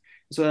stressed.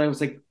 So I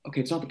was like,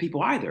 okay, it's not the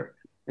people either.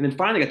 And then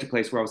finally got to a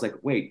place where I was like,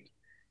 wait,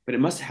 but it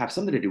must have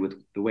something to do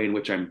with the way in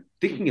which I'm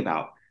thinking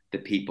about the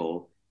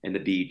people and the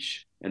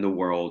beach and the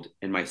world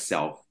and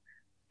myself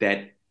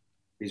that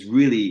is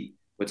really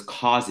what's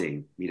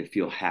causing me to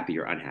feel happy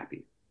or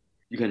unhappy.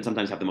 You can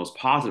sometimes have the most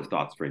positive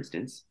thoughts, for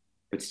instance,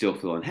 but still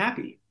feel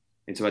unhappy.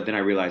 And so then I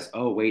realized,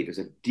 oh, wait, there's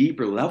a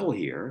deeper level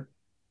here,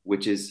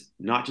 which is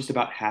not just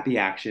about happy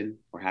action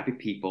or happy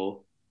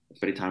people,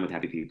 spending time with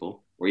happy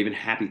people, or even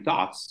happy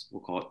thoughts.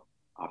 We'll call it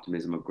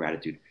optimism or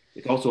gratitude.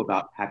 It's also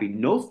about happy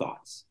no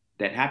thoughts.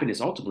 That happiness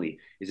ultimately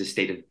is a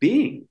state of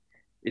being.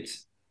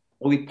 It's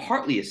only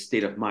partly a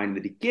state of mind in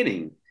the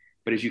beginning,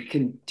 but as you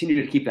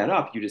continue to keep that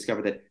up, you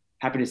discover that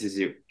happiness is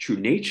your true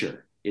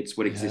nature. It's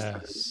what exists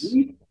Yes.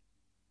 underneath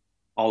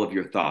all of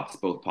your thoughts,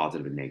 both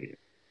positive and negative.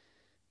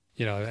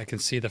 You know, I can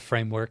see the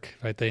framework,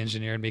 right? The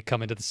engineer and me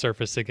coming to the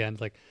surface again,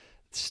 like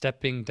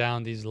stepping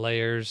down these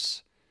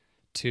layers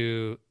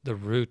to the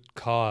root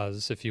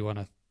cause, if you want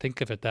to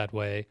think of it that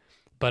way,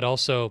 but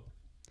also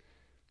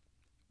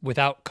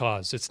without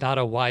cause. It's not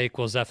a y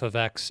equals f of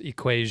x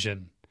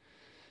equation.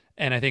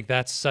 And I think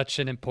that's such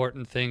an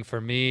important thing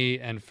for me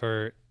and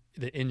for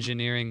the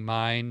engineering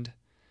mind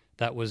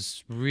that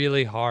was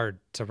really hard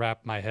to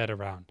wrap my head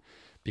around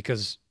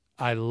because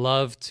I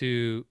love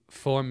to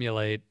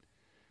formulate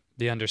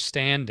the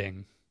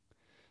understanding,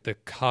 the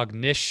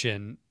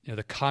cognition, you know,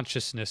 the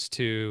consciousness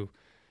to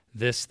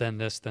this, then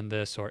this, then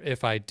this, or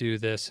if I do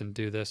this and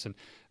do this, and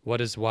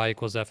what is y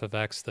equals f of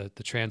x, the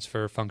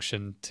transfer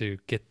function to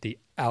get the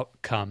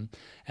outcome.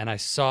 And I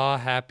saw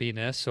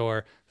happiness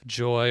or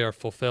joy or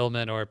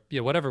fulfillment or, you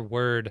know, whatever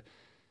word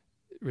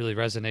really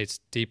resonates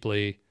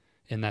deeply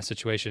in that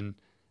situation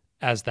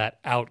as that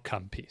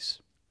outcome piece.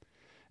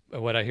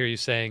 But what I hear you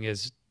saying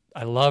is,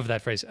 I love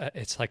that phrase.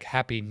 It's like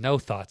happy no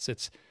thoughts.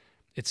 It's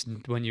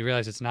when you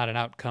realize it's not an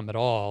outcome at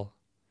all.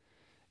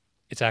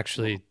 It's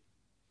actually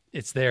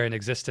it's there in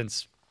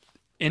existence,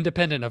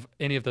 independent of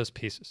any of those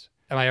pieces.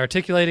 Am I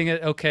articulating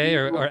it okay,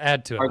 or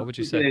add to it? What would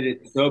you say?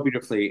 Articulated it so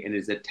beautifully and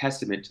is a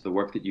testament to the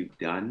work that you've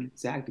done,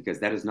 Zach, because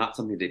that is not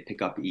something to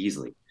pick up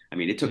easily. I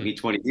mean, it took Mm, me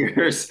 20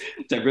 years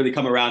to really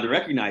come around to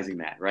recognizing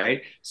that,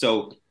 right?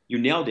 So you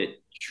nailed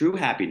it. True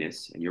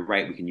happiness, and you're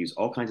right, we can use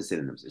all kinds of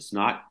synonyms. It's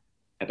not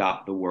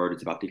about the word,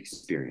 it's about the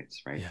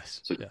experience, right?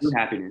 yes, So true yes.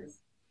 happiness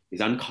is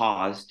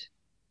uncaused,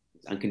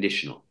 it's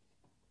unconditional.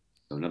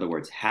 So, in other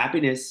words,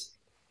 happiness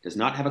does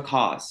not have a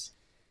cause.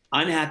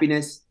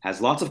 Unhappiness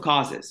has lots of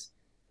causes,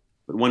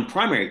 but one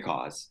primary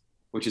cause,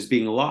 which is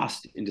being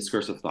lost in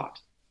discursive thought,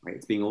 right?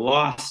 It's being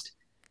lost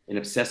in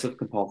obsessive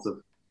compulsive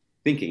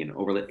thinking and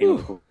over Whew.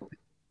 analytical,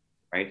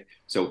 right?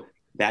 So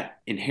that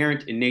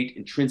inherent, innate,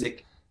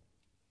 intrinsic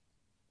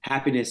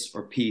happiness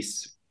or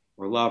peace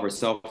or love or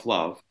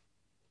self-love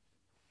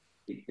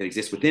that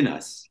exists within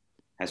us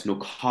has no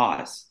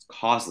cause. It's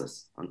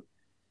causeless,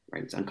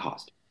 right? It's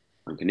uncaused,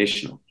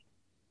 unconditional.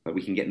 But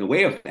we can get in the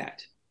way of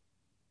that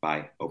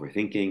by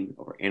overthinking,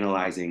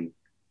 overanalyzing,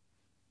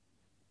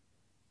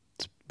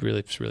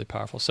 It's really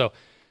powerful. So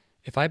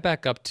if I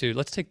back up to,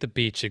 let's take the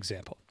beach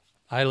example.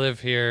 I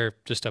live here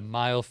just a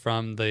mile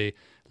from the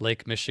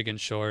Lake Michigan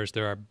shores.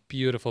 There are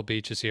beautiful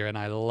beaches here, and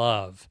I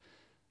love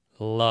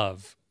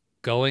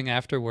going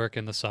after work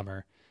in the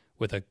summer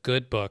with a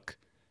good book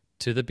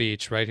to the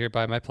beach right here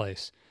by my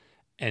place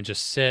and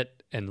just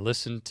sit and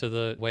listen to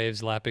the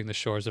waves lapping the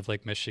shores of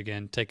Lake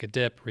Michigan, take a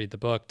dip, read the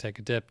book, take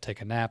a dip,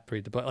 take a nap,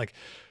 read the book. Like,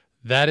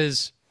 that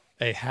is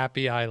a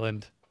happy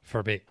island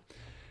for me.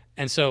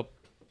 And so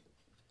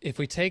if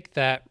we take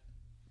that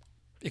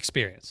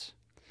experience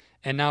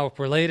and now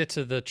relate it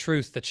to the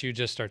truth that you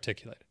just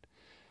articulated,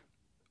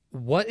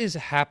 what is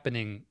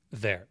happening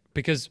there?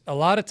 Because a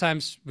lot of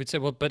times we'd say,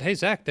 well, but hey,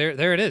 Zach,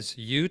 there it is.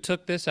 You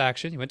took this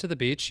action. You went to the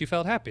beach. You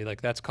felt happy.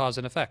 Like, that's cause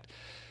and effect.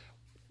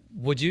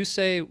 Would you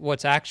say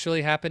what's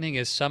actually happening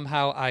is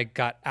somehow I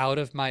got out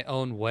of my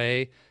own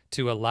way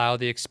to allow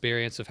the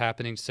experience of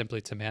happening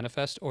simply to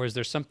manifest? Or is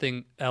there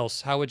something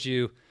else? How would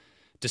you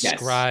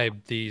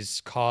describe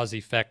these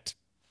cause-effect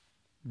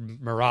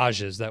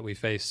mirages that we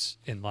face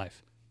in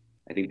life?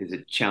 I think there's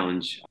a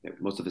challenge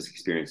that most of us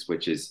experience,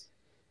 which is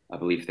a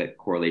belief that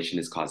correlation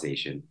is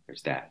causation.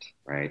 There's that,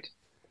 right?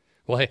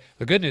 Well, hey,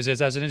 the good news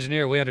is, as an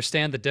engineer, we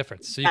understand the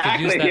difference. So you can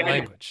use that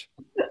language.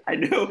 I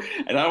know.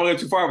 And I don't want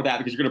to go too far with that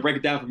because you're going to break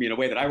it down for me in a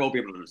way that I won't be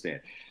able to understand.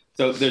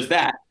 So there's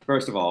that,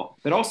 first of all.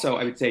 But also,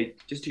 I would say,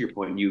 just to your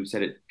point, and you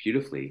said it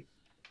beautifully,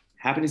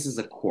 happiness is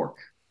a cork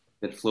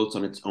that floats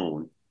on its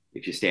own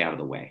if you stay out of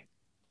the way.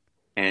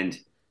 And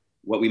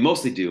what we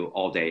mostly do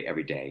all day,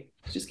 every day,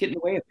 is just get in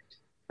the way of it.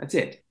 That's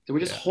it. So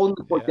we're just holding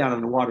the cork down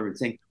in the water and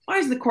saying, why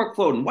isn't the cork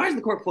floating? Why isn't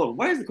the cork floating?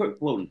 Why is the cork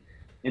floating?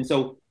 And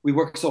so we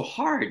work so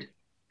hard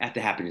at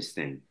the happiness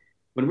thing,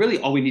 when really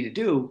all we need to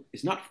do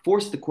is not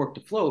force the cork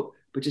to float,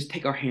 but just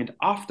take our hand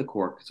off the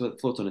cork so it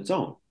floats on its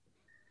own.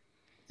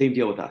 Same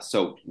deal with us.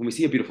 So when we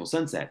see a beautiful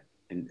sunset,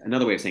 and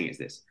another way of saying it is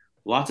this,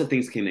 lots of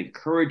things can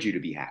encourage you to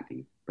be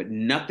happy, but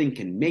nothing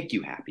can make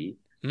you happy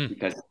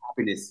because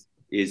happiness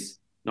is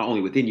not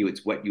only within you,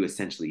 it's what you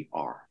essentially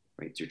are,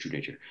 right? It's your true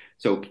nature.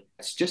 So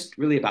it's just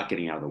really about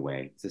getting out of the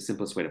way. It's the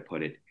simplest way to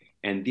put it.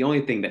 And the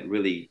only thing that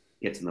really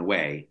gets in the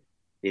way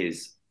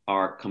is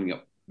our coming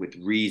up with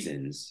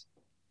reasons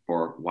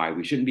for why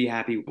we shouldn't be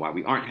happy, why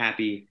we aren't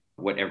happy,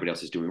 what everybody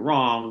else is doing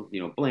wrong,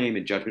 blame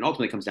and judgment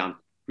ultimately comes down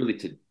really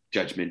to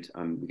judgment.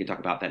 We can talk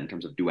about that in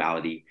terms of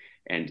duality.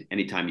 And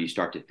anytime you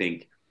start to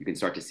think, you can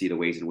start to see the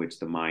ways in which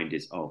the mind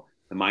is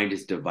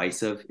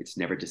divisive. It's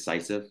never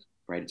decisive,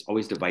 right? It's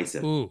always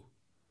divisive. Ooh.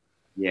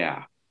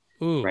 Yeah.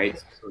 Ooh. Right.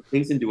 So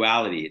things in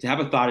duality. To have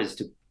a thought is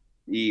to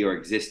be or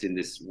exist in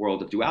this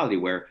world of duality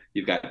where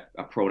you've got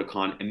a pro to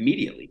con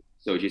immediately.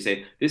 So as you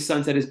say, this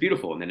sunset is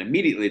beautiful. And then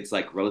immediately it's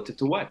like relative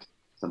to what?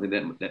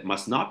 Something that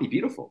must not be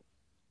beautiful.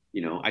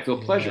 I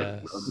feel pleasure.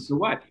 Relative to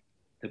what?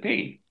 The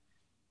pain.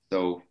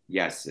 So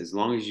yes, as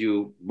long as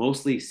you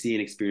mostly see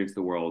and experience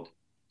the world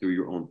through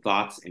your own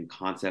thoughts and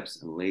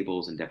concepts and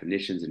labels and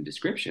definitions and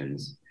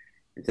descriptions,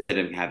 instead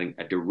of having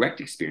a direct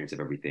experience of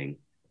everything,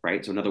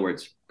 right? So in other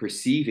words,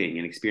 perceiving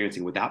and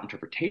experiencing without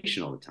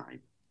interpretation all the time,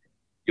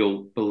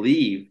 you'll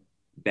believe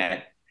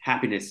that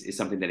happiness is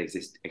something that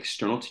exists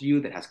external to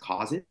you that has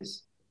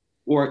causes,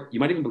 or you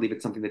might even believe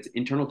it's something that's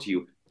internal to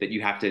you that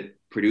you have to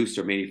produce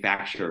or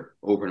manufacture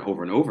over and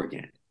over and over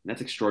again. And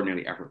that's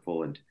extraordinarily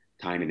effortful and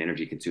time and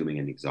energy consuming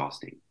and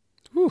exhausting.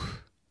 Whew.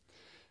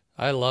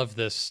 I love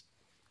this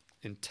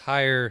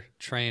entire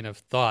train of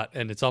thought.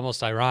 And it's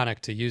almost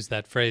ironic to use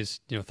that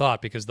phrase,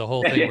 thought, because the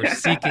whole thing we're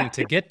seeking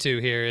to get to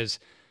here is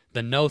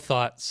the no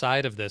thought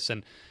side of this.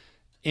 And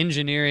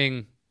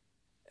engineering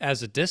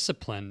as a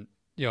discipline,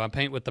 I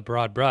paint with the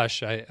broad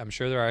brush. I'm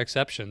sure there are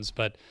exceptions,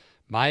 but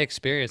my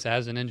experience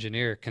as an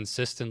engineer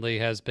consistently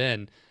has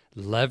been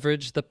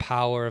leverage the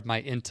power of my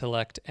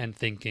intellect and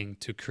thinking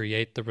to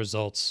create the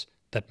results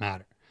that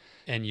matter.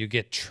 And you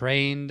get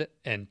trained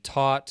and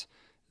taught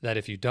that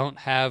if you don't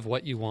have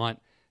what you want,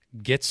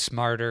 get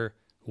smarter,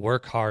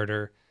 work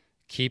harder,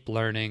 keep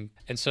learning.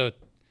 And so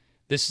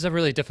this is a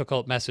really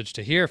difficult message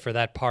to hear for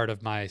that part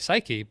of my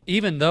psyche.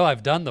 Even though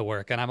I've done the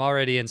work and I'm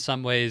already in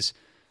some ways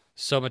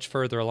so much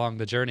further along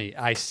the journey,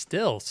 I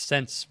still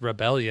sense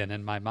rebellion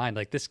in my mind.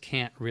 Like, this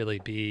can't really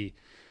be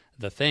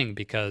the thing,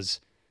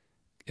 because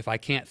if I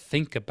can't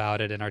think about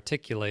it and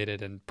articulate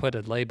it and put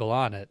a label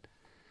on it,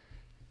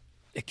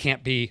 it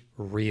can't be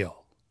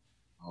real.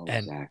 Oh,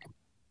 and exactly.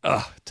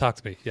 Talk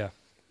to me. Yeah.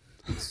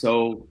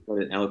 So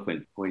what an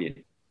eloquent,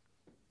 poignant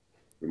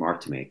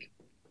remark to make.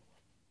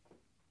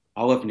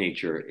 All of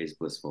nature is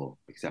blissful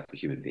except for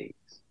human beings.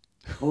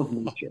 All of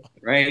nature,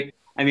 right?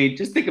 I mean,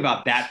 just think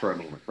about that for a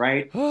moment,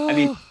 right? I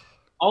mean,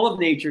 all of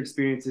nature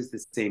experiences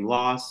the same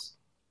loss,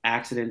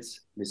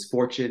 accidents,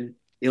 misfortune,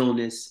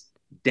 illness,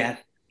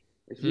 death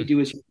as we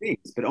do as human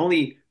beings. But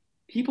only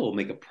people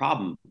make a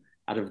problem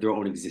out of their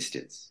own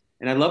existence.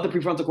 And I love the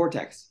prefrontal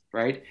cortex,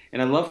 right?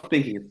 And I love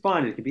thinking. It's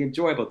fun. It can be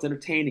enjoyable. It's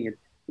entertaining. And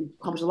we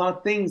accomplish a lot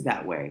of things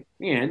that way.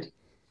 And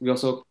we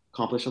also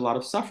accomplish a lot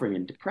of suffering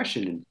and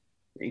depression and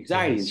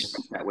anxiety and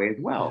stress that way as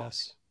well,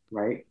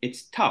 right?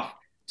 It's tough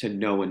to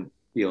know and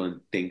feel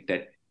and think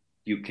that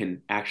you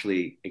can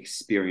actually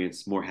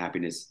experience more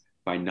happiness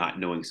by not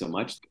knowing so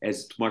much.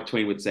 As Mark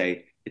Twain would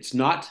say, it's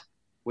not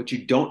what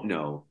you don't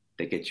know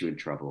that gets you in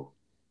trouble.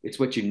 It's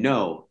what you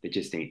know that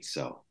just ain't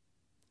so.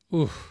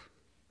 Oof.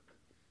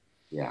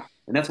 Yeah.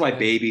 And that's why Yeah,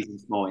 babies and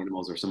small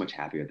animals are so much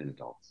happier than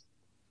adults.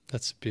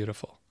 that's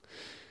beautiful.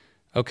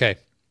 Okay.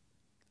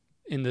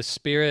 In the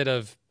spirit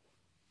of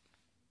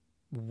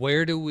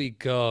where do we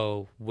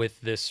go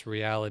with this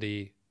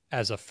reality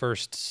as a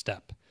first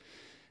step?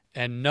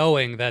 And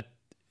knowing that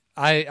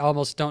I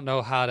almost don't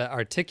know how to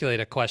articulate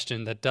a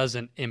question that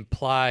doesn't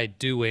imply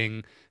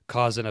doing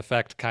cause and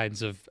effect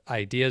kinds of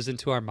ideas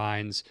into our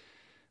minds,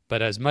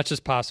 but as much as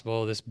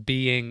possible, this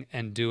being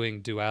and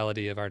doing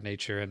duality of our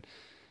nature. And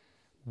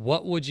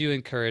what would you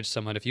encourage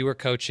someone if you were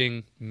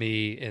coaching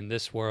me in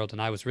this world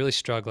and I was really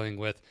struggling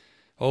with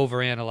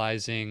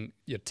overanalyzing,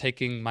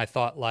 taking my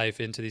thought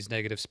life into these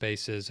negative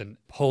spaces and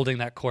holding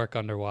that cork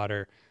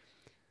underwater?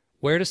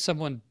 Where does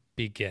someone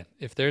begin?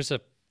 If there's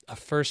a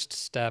first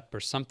step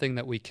or something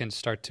that we can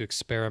start to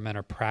experiment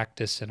or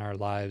practice in our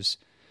lives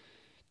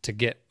to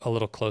get a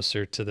little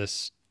closer to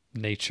this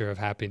nature of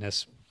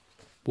happiness,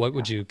 what Yeah.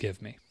 would you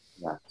give me?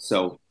 Yeah.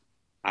 So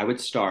I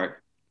would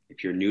start,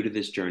 if you're new to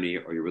this journey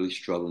or you're really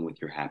struggling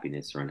with your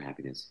happiness or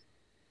unhappiness,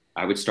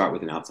 I would start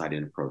with an outside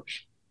in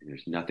approach. And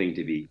there's nothing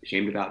to be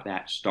ashamed about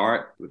that.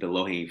 Start with the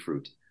low hanging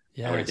fruit.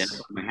 I would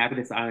identify Yes. my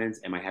happiness islands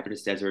and my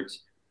happiness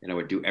deserts, and I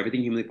would do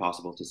everything humanly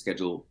possible to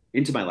schedule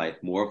into my life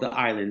more of the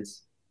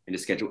islands and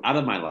to schedule out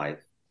of my life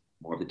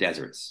more of the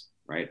deserts,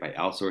 right? By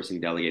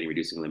outsourcing, delegating,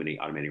 reducing, eliminating,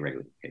 automating,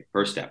 regulating. Okay,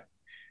 first step.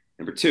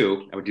 Number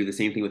two, I would do the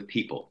same thing with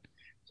people.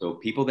 So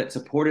people that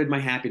supported my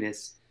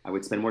happiness, I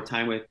would spend more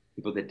time with.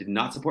 People that did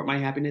not support my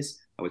happiness,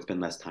 I would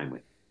spend less time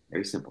with.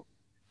 Very simple.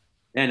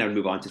 Then I would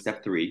move on to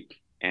step three,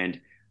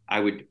 and I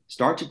would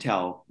start to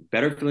tell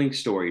better feeling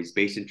stories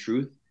based in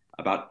truth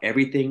about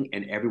everything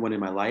and everyone in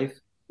my life,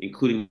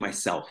 including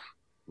myself,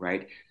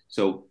 right?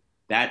 So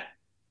that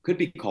could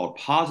be called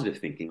positive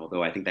thinking,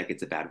 although I think that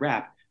gets a bad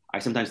rap. I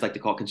sometimes like to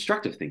call it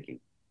constructive thinking.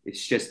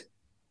 It's just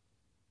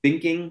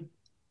thinking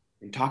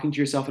and talking to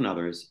yourself and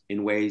others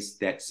in ways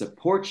that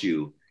support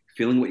you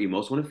feeling what you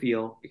most want to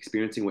feel,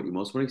 experiencing what you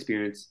most want to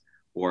experience,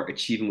 or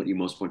achieving what you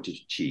most want to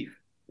achieve,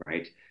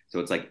 right? So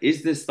it's like,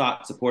 is this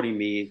thought supporting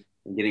me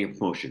in getting a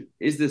promotion?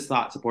 Is this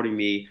thought supporting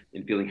me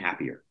in feeling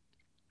happier?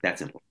 That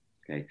simple.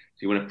 Okay. So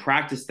you want to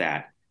practice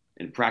that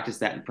and practice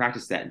that and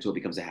practice that until it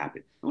becomes a habit.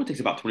 It only takes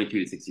about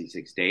 22 to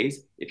 66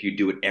 days if you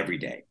do it every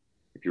day,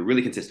 if you're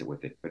really consistent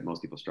with it. But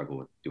most people struggle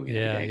with doing it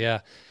every Yeah, day. yeah.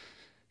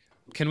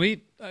 Can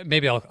we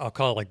maybe I'll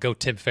call it like go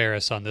Tim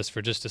Ferriss on this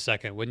for just a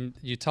second. When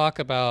you talk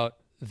about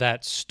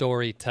that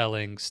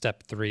storytelling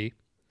step three,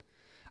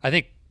 I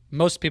think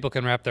most people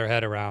can wrap their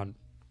head around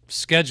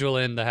schedule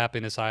in the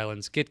happiness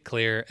islands, get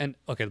clear, and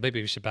okay,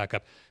 maybe we should back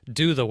up.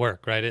 Do the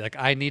work, right? Like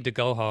I need to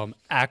go home,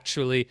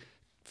 actually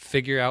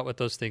figure out what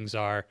those things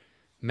are,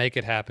 make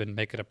it happen,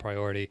 make it a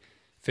priority,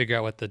 figure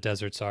out what the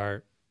deserts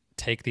are,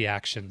 take the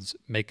actions,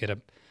 make it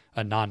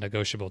a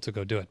non-negotiable to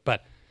go do it.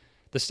 But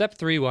the step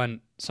three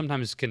one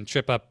sometimes can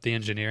trip up the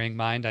engineering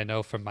mind. I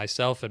know from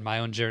myself and my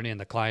own journey and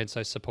the clients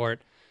I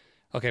support.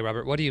 Okay,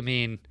 Robert, what do you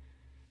mean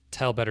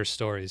tell better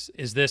stories?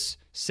 Is this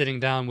sitting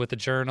down with a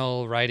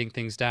journal, writing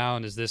things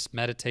down? Is this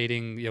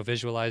meditating,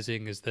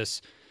 visualizing? Is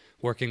this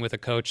working with a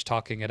coach,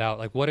 talking it out?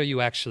 Like, what are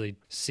you actually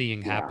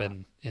seeing Yeah.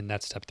 happen in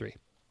that step three?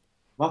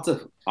 Lots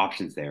of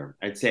options there.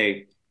 I'd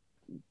say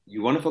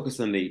you want to focus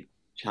on the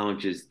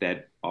challenges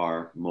that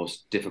are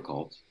most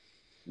difficult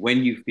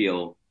when you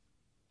feel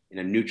in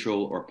a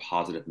neutral or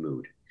positive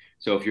mood.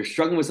 So if you're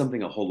struggling with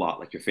something a whole lot,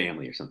 like your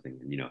family or something,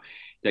 and,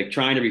 like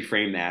trying to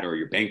reframe that, or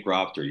you're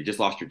bankrupt, or you just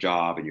lost your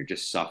job and you're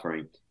just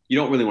suffering, you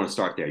don't really want to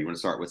start there. You want to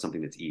start with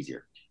something that's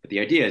easier. But the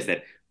idea is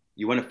that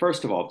you want to,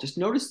 first of all, just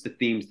notice the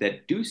themes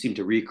that do seem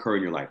to reoccur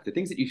in your life, the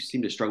things that you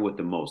seem to struggle with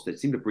the most, that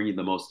seem to bring you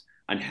the most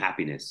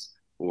unhappiness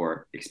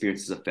or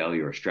experiences of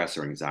failure or stress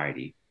or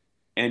anxiety.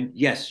 And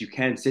yes, you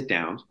can sit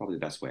down, it's probably the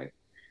best way.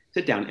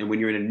 Sit down, and when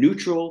you're in a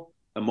neutral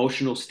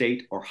emotional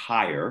state or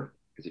higher,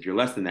 because if you're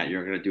less than that, you're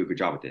not going to do a good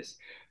job at this.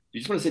 You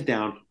just want to sit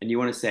down and you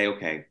want to say,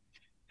 okay,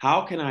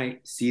 how can I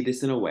see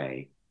this in a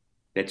way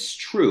that's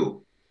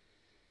true,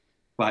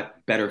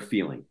 but better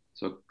feeling?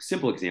 So, a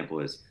simple example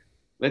is,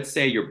 let's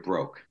say you're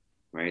broke,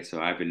 right?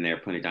 So, I've been there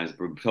plenty of times,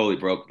 totally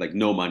broke, like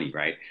no money,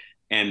 right?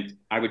 And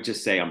I would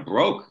just say, I'm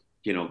broke.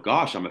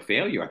 Gosh, I'm a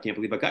failure. I can't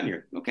believe I got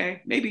here.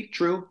 Okay, maybe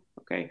true.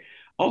 Okay.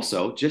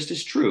 Also, just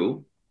as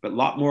true, but a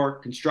lot more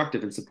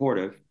constructive and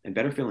supportive and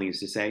better feeling is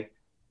to say,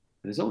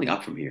 there's only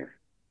up from here.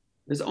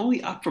 There's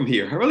only up from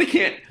here. I really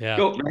can't Yeah,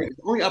 go right. There's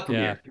only up from yeah,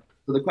 here.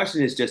 So the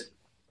question is just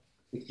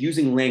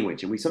using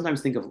language. And we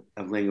sometimes think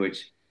of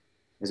language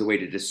as a way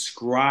to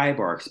describe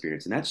our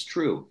experience. And that's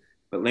true.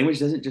 But language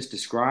doesn't just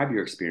describe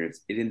your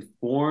experience, it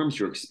informs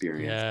your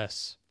experience.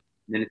 yes,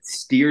 And then it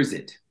steers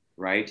it,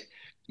 right?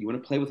 You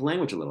want to play with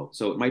language a little.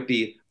 So it might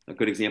be a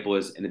good example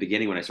is in the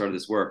beginning when I started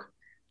this work,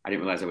 I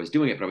didn't realize I was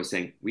doing it, but I was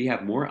saying we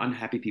have more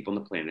unhappy people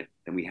on the planet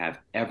than we have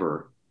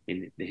ever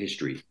in the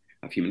history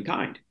of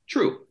humankind.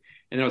 True.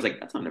 And I was like,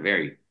 that's not a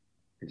very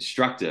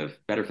constructive,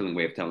 better feeling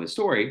way of telling the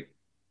story.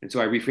 And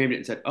so I reframed it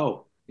and said,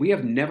 oh, we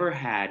have never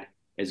had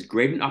as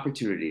great an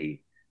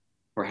opportunity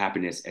for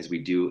happiness as we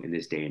do in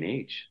this day and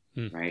age,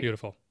 right?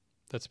 Beautiful.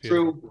 That's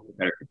beautiful. True,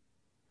 better.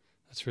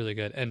 That's really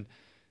good. And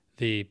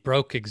the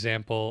broke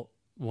example,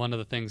 one of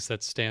the things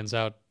that stands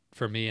out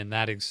for me in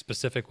that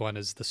specific one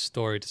is the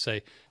story to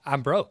say,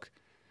 I'm broke.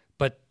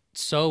 But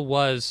so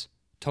was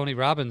Tony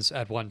Robbins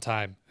at one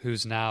time,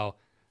 who's now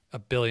a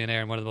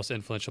billionaire and one of the most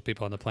influential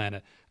people on the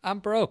planet. I'm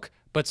broke.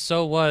 But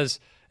so was,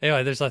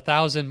 anyway, there's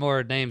 1,000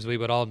 more names we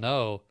would all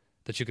know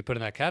that you could put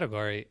in that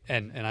category.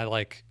 And I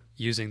like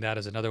using that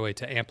as another way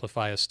to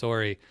amplify a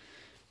story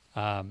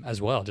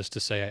as well, just to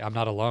say, I'm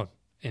not alone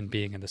in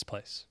being in this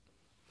place.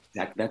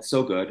 That's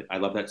so good. I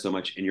love that so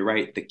much. And you're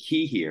right. The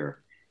key here,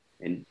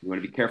 and you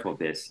want to be careful of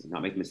this and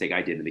not make the mistake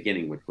I did in the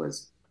beginning, which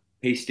was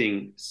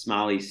pasting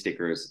smiley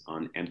stickers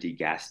on empty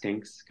gas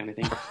tanks kind of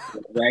thing,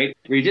 right?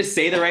 Where you just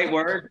say the right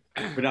word,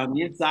 but on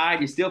the inside,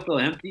 you still feel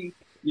empty.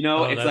 You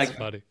know, it's that's like,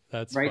 funny.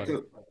 That's right.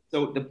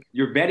 funny.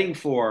 You're betting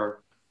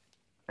for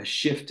a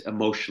shift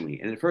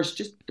emotionally. And at first,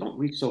 just don't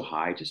reach so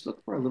high. Just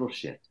look for a little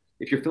shift.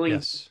 If you're feeling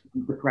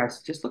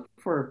depressed, just look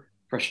for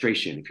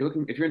frustration.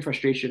 If you're in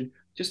frustration,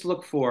 just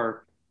look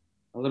for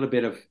a little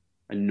bit of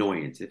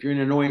annoyance. If you're in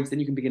annoyance, then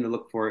you can begin to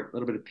look for a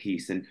little bit of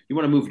peace. And you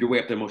want to move your way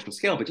up the emotional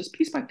scale, but just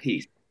piece by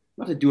piece. You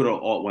don't have to do it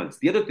all at once.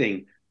 The other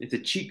thing, it's a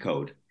cheat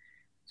code.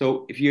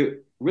 So if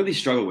you really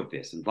struggle with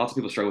this, and lots of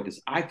people struggle with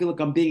this, I feel like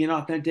I'm being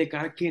inauthentic.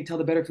 I can't tell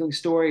the better feeling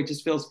story. It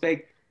just feels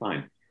fake.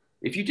 Fine.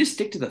 If you just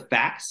stick to the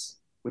facts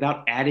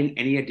without adding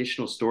any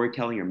additional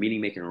storytelling or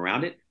meaning making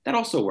around it, that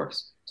also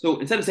works. So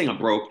instead of saying I'm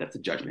broke, that's a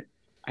judgment.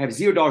 I have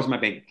 $0 in my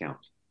bank account.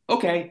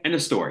 Okay, end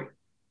of story.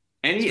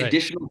 Any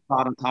additional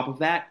thought on top of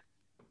that,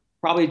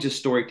 probably just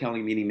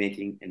storytelling, meaning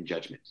making, and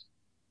judgment.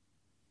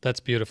 That's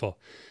beautiful.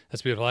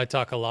 That's beautiful. I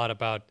talk a lot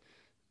about,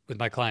 with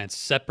my clients,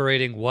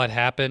 separating what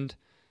happened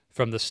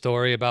from the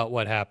story about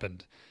what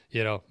happened.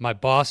 You know, my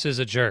boss is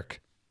a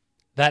jerk.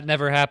 That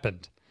never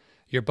happened.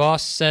 Your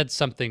boss said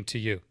something to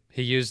you.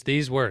 He used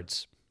these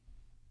words.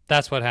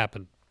 That's what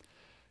happened.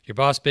 Your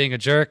boss being a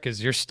jerk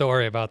is your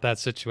story about that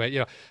situation. You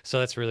know, so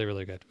that's really,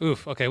 really good.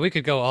 Oof. Okay, we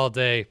could go all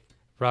day,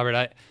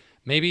 Robert.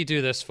 Maybe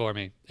do this for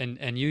me.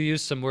 And you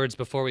used some words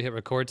before we hit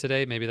record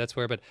today. Maybe that's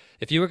where. But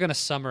if you were going to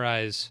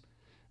summarize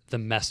the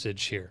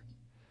message here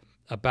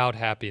about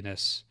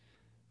happiness,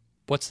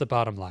 what's the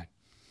bottom line?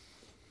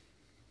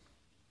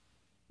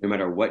 No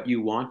matter what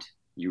you want,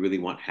 you really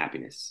want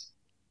happiness.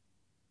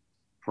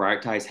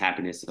 Prioritize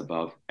happiness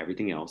above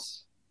everything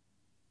else,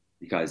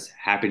 because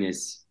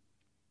happiness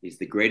is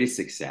the greatest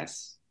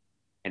success,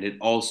 and it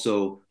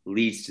also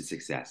leads to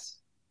success.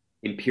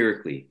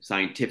 Empirically,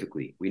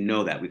 scientifically, we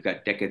know that. We've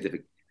got decades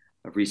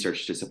of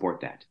research to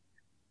support that.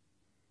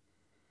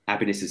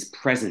 Happiness is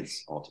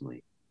presence,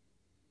 ultimately.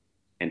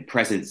 And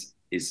presence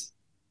is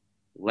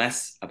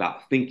less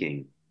about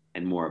thinking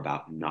and more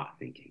about not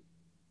thinking.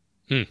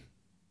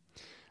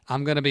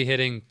 I'm going to be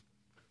hitting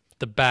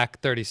the back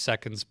 30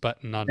 seconds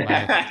button on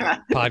my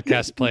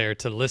podcast player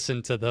to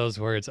listen to those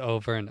words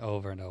over and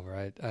over and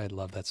over. I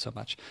love that so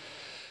much.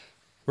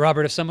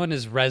 Robert, if someone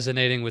is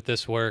resonating with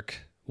this work,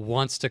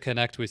 wants to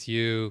connect with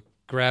you,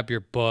 grab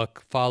your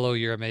book, follow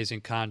your amazing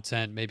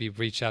content, maybe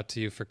reach out to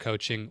you for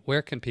coaching,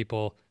 where can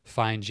people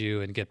find you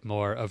and get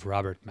more of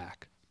Robert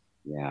Mack?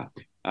 Yeah.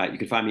 You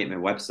can find me at my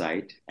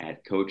website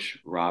at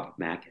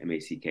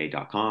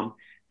coachrobmack.com.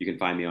 You can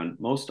find me on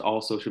most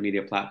all social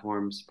media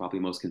platforms, probably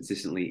most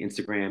consistently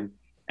Instagram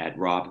at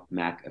Rob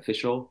Mack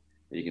Official.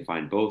 And you can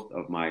find both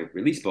of my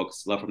release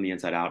books, Love from the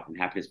Inside Out and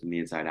Happiness from the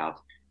Inside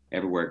Out,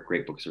 everywhere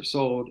great books are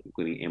sold,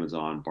 including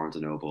Amazon, Barnes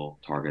 & Noble,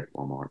 Target,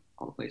 Walmart,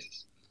 all the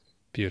places.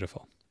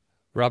 Beautiful.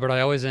 Robert,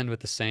 I always end with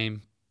the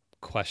same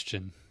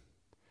question.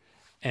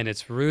 And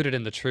it's rooted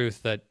in the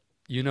truth that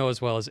you know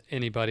as well as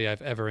anybody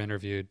I've ever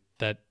interviewed,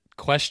 that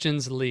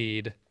questions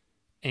lead,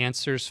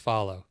 answers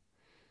follow.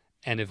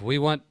 And if we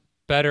want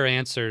better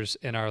answers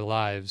in our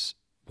lives,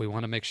 we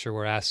want to make sure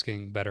we're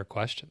asking better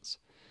questions.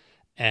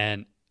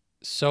 And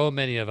so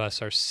many of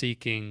us are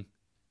seeking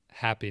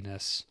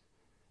happiness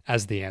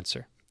as the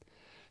answer.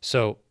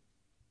 So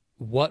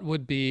what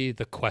would be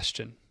the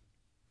question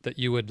that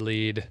you would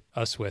lead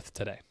us with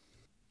today?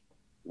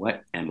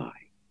 What am I?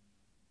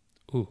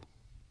 Ooh.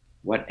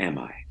 What am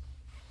I?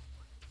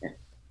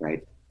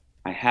 Right?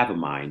 I have a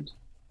mind,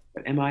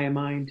 but am I a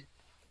mind?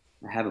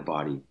 I have a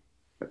body,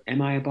 but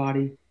am I a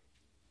body?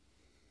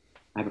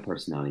 I have a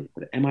personality,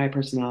 but am I a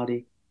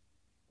personality?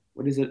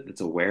 What is it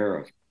that's aware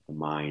of the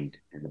mind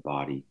and the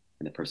body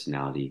and the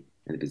personality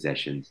and the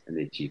possessions and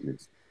the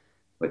achievements,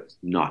 but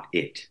not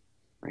it,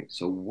 right?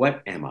 So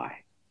what am I,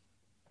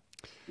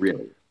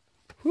 really?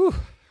 Whew.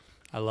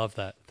 I love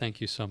that.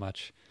 Thank you so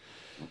much.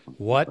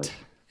 What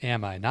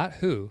am I? Not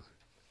who.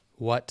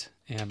 What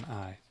am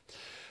I?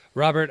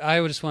 Robert,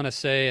 I would just want to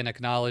say and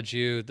acknowledge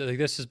you.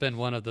 This has been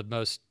one of the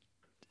most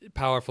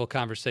powerful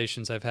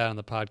conversations I've had on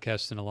the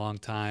podcast in a long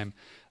time.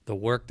 The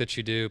work that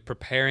you do,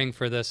 preparing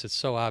for this, it's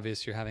so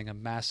obvious you're having a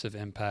massive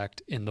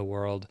impact in the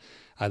world.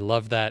 I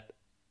love that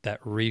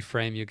that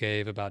reframe you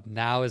gave about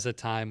now is a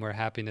time where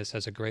happiness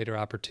has a greater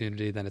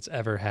opportunity than it's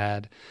ever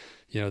had.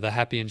 You know, the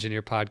Happy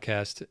Engineer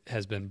podcast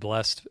has been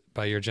blessed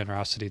by your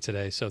generosity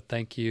today. So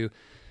thank you.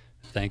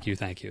 Thank you.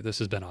 Thank you. This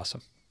has been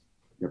awesome.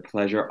 Your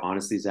pleasure,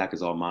 honestly, Zach,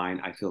 is all mine.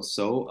 I feel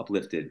so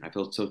uplifted. I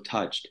feel so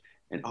touched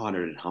and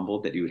honored and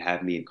humbled that you would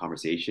have me in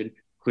conversation.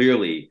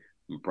 Clearly,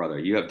 brother,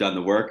 you have done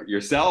the work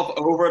yourself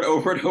over and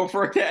over and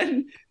over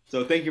again.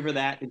 So thank you for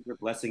that. Thank you for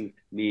blessing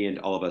me and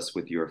all of us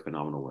with your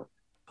phenomenal work.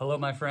 Hello,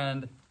 my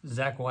friend.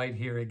 Zach White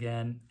here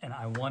again. And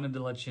I wanted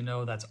to let you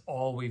know that's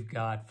all we've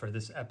got for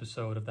this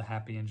episode of the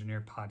Happy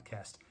Engineer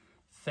podcast.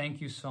 Thank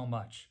you so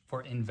much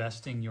for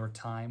investing your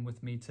time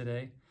with me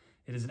today.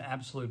 It is an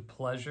absolute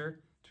pleasure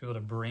to be able to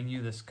bring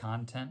you this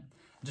content.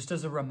 Just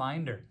as a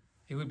reminder,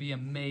 it would be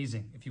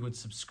amazing if you would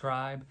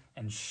subscribe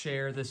and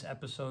share this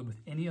episode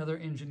with any other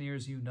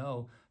engineers you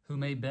know who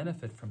may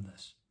benefit from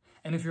this.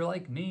 And if you're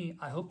like me,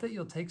 I hope that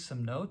you'll take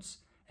some notes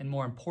and,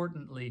 more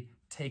importantly,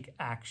 take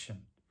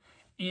action.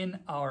 In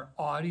our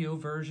audio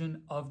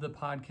version of the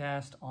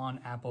podcast on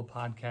Apple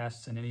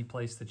Podcasts and any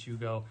place that you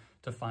go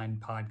to find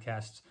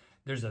podcasts,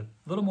 there's a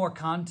little more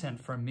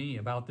content from me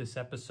about this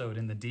episode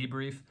in the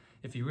debrief.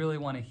 If you really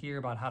want to hear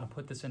about how to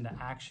put this into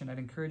action, I'd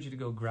encourage you to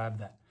go grab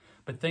that.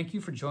 But thank you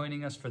for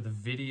joining us for the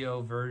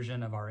video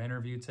version of our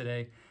interview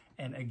today.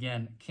 And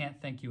again, can't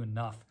thank you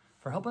enough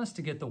for helping us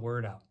to get the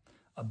word out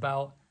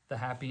about the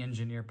Happy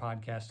Engineer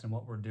podcast and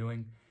what we're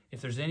doing.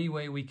 If there's any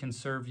way we can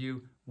serve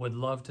you, would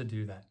love to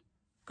do that.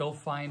 Go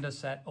find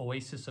us at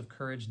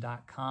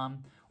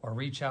oasisofcourage.com or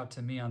reach out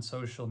to me on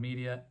social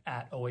media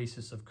at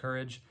Oasis of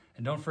Courage.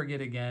 And don't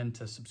forget again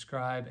to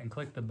subscribe and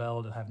click the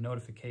bell to have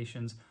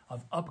notifications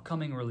of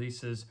upcoming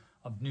releases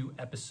of new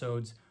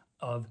episodes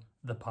of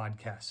the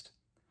podcast.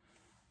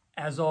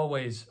 As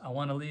always, I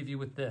want to leave you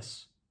with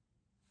this.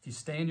 If you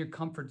stay in your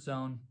comfort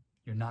zone,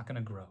 you're not going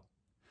to grow.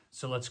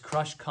 So let's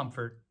crush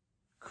comfort,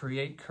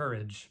 create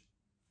courage,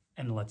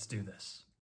 and let's do this.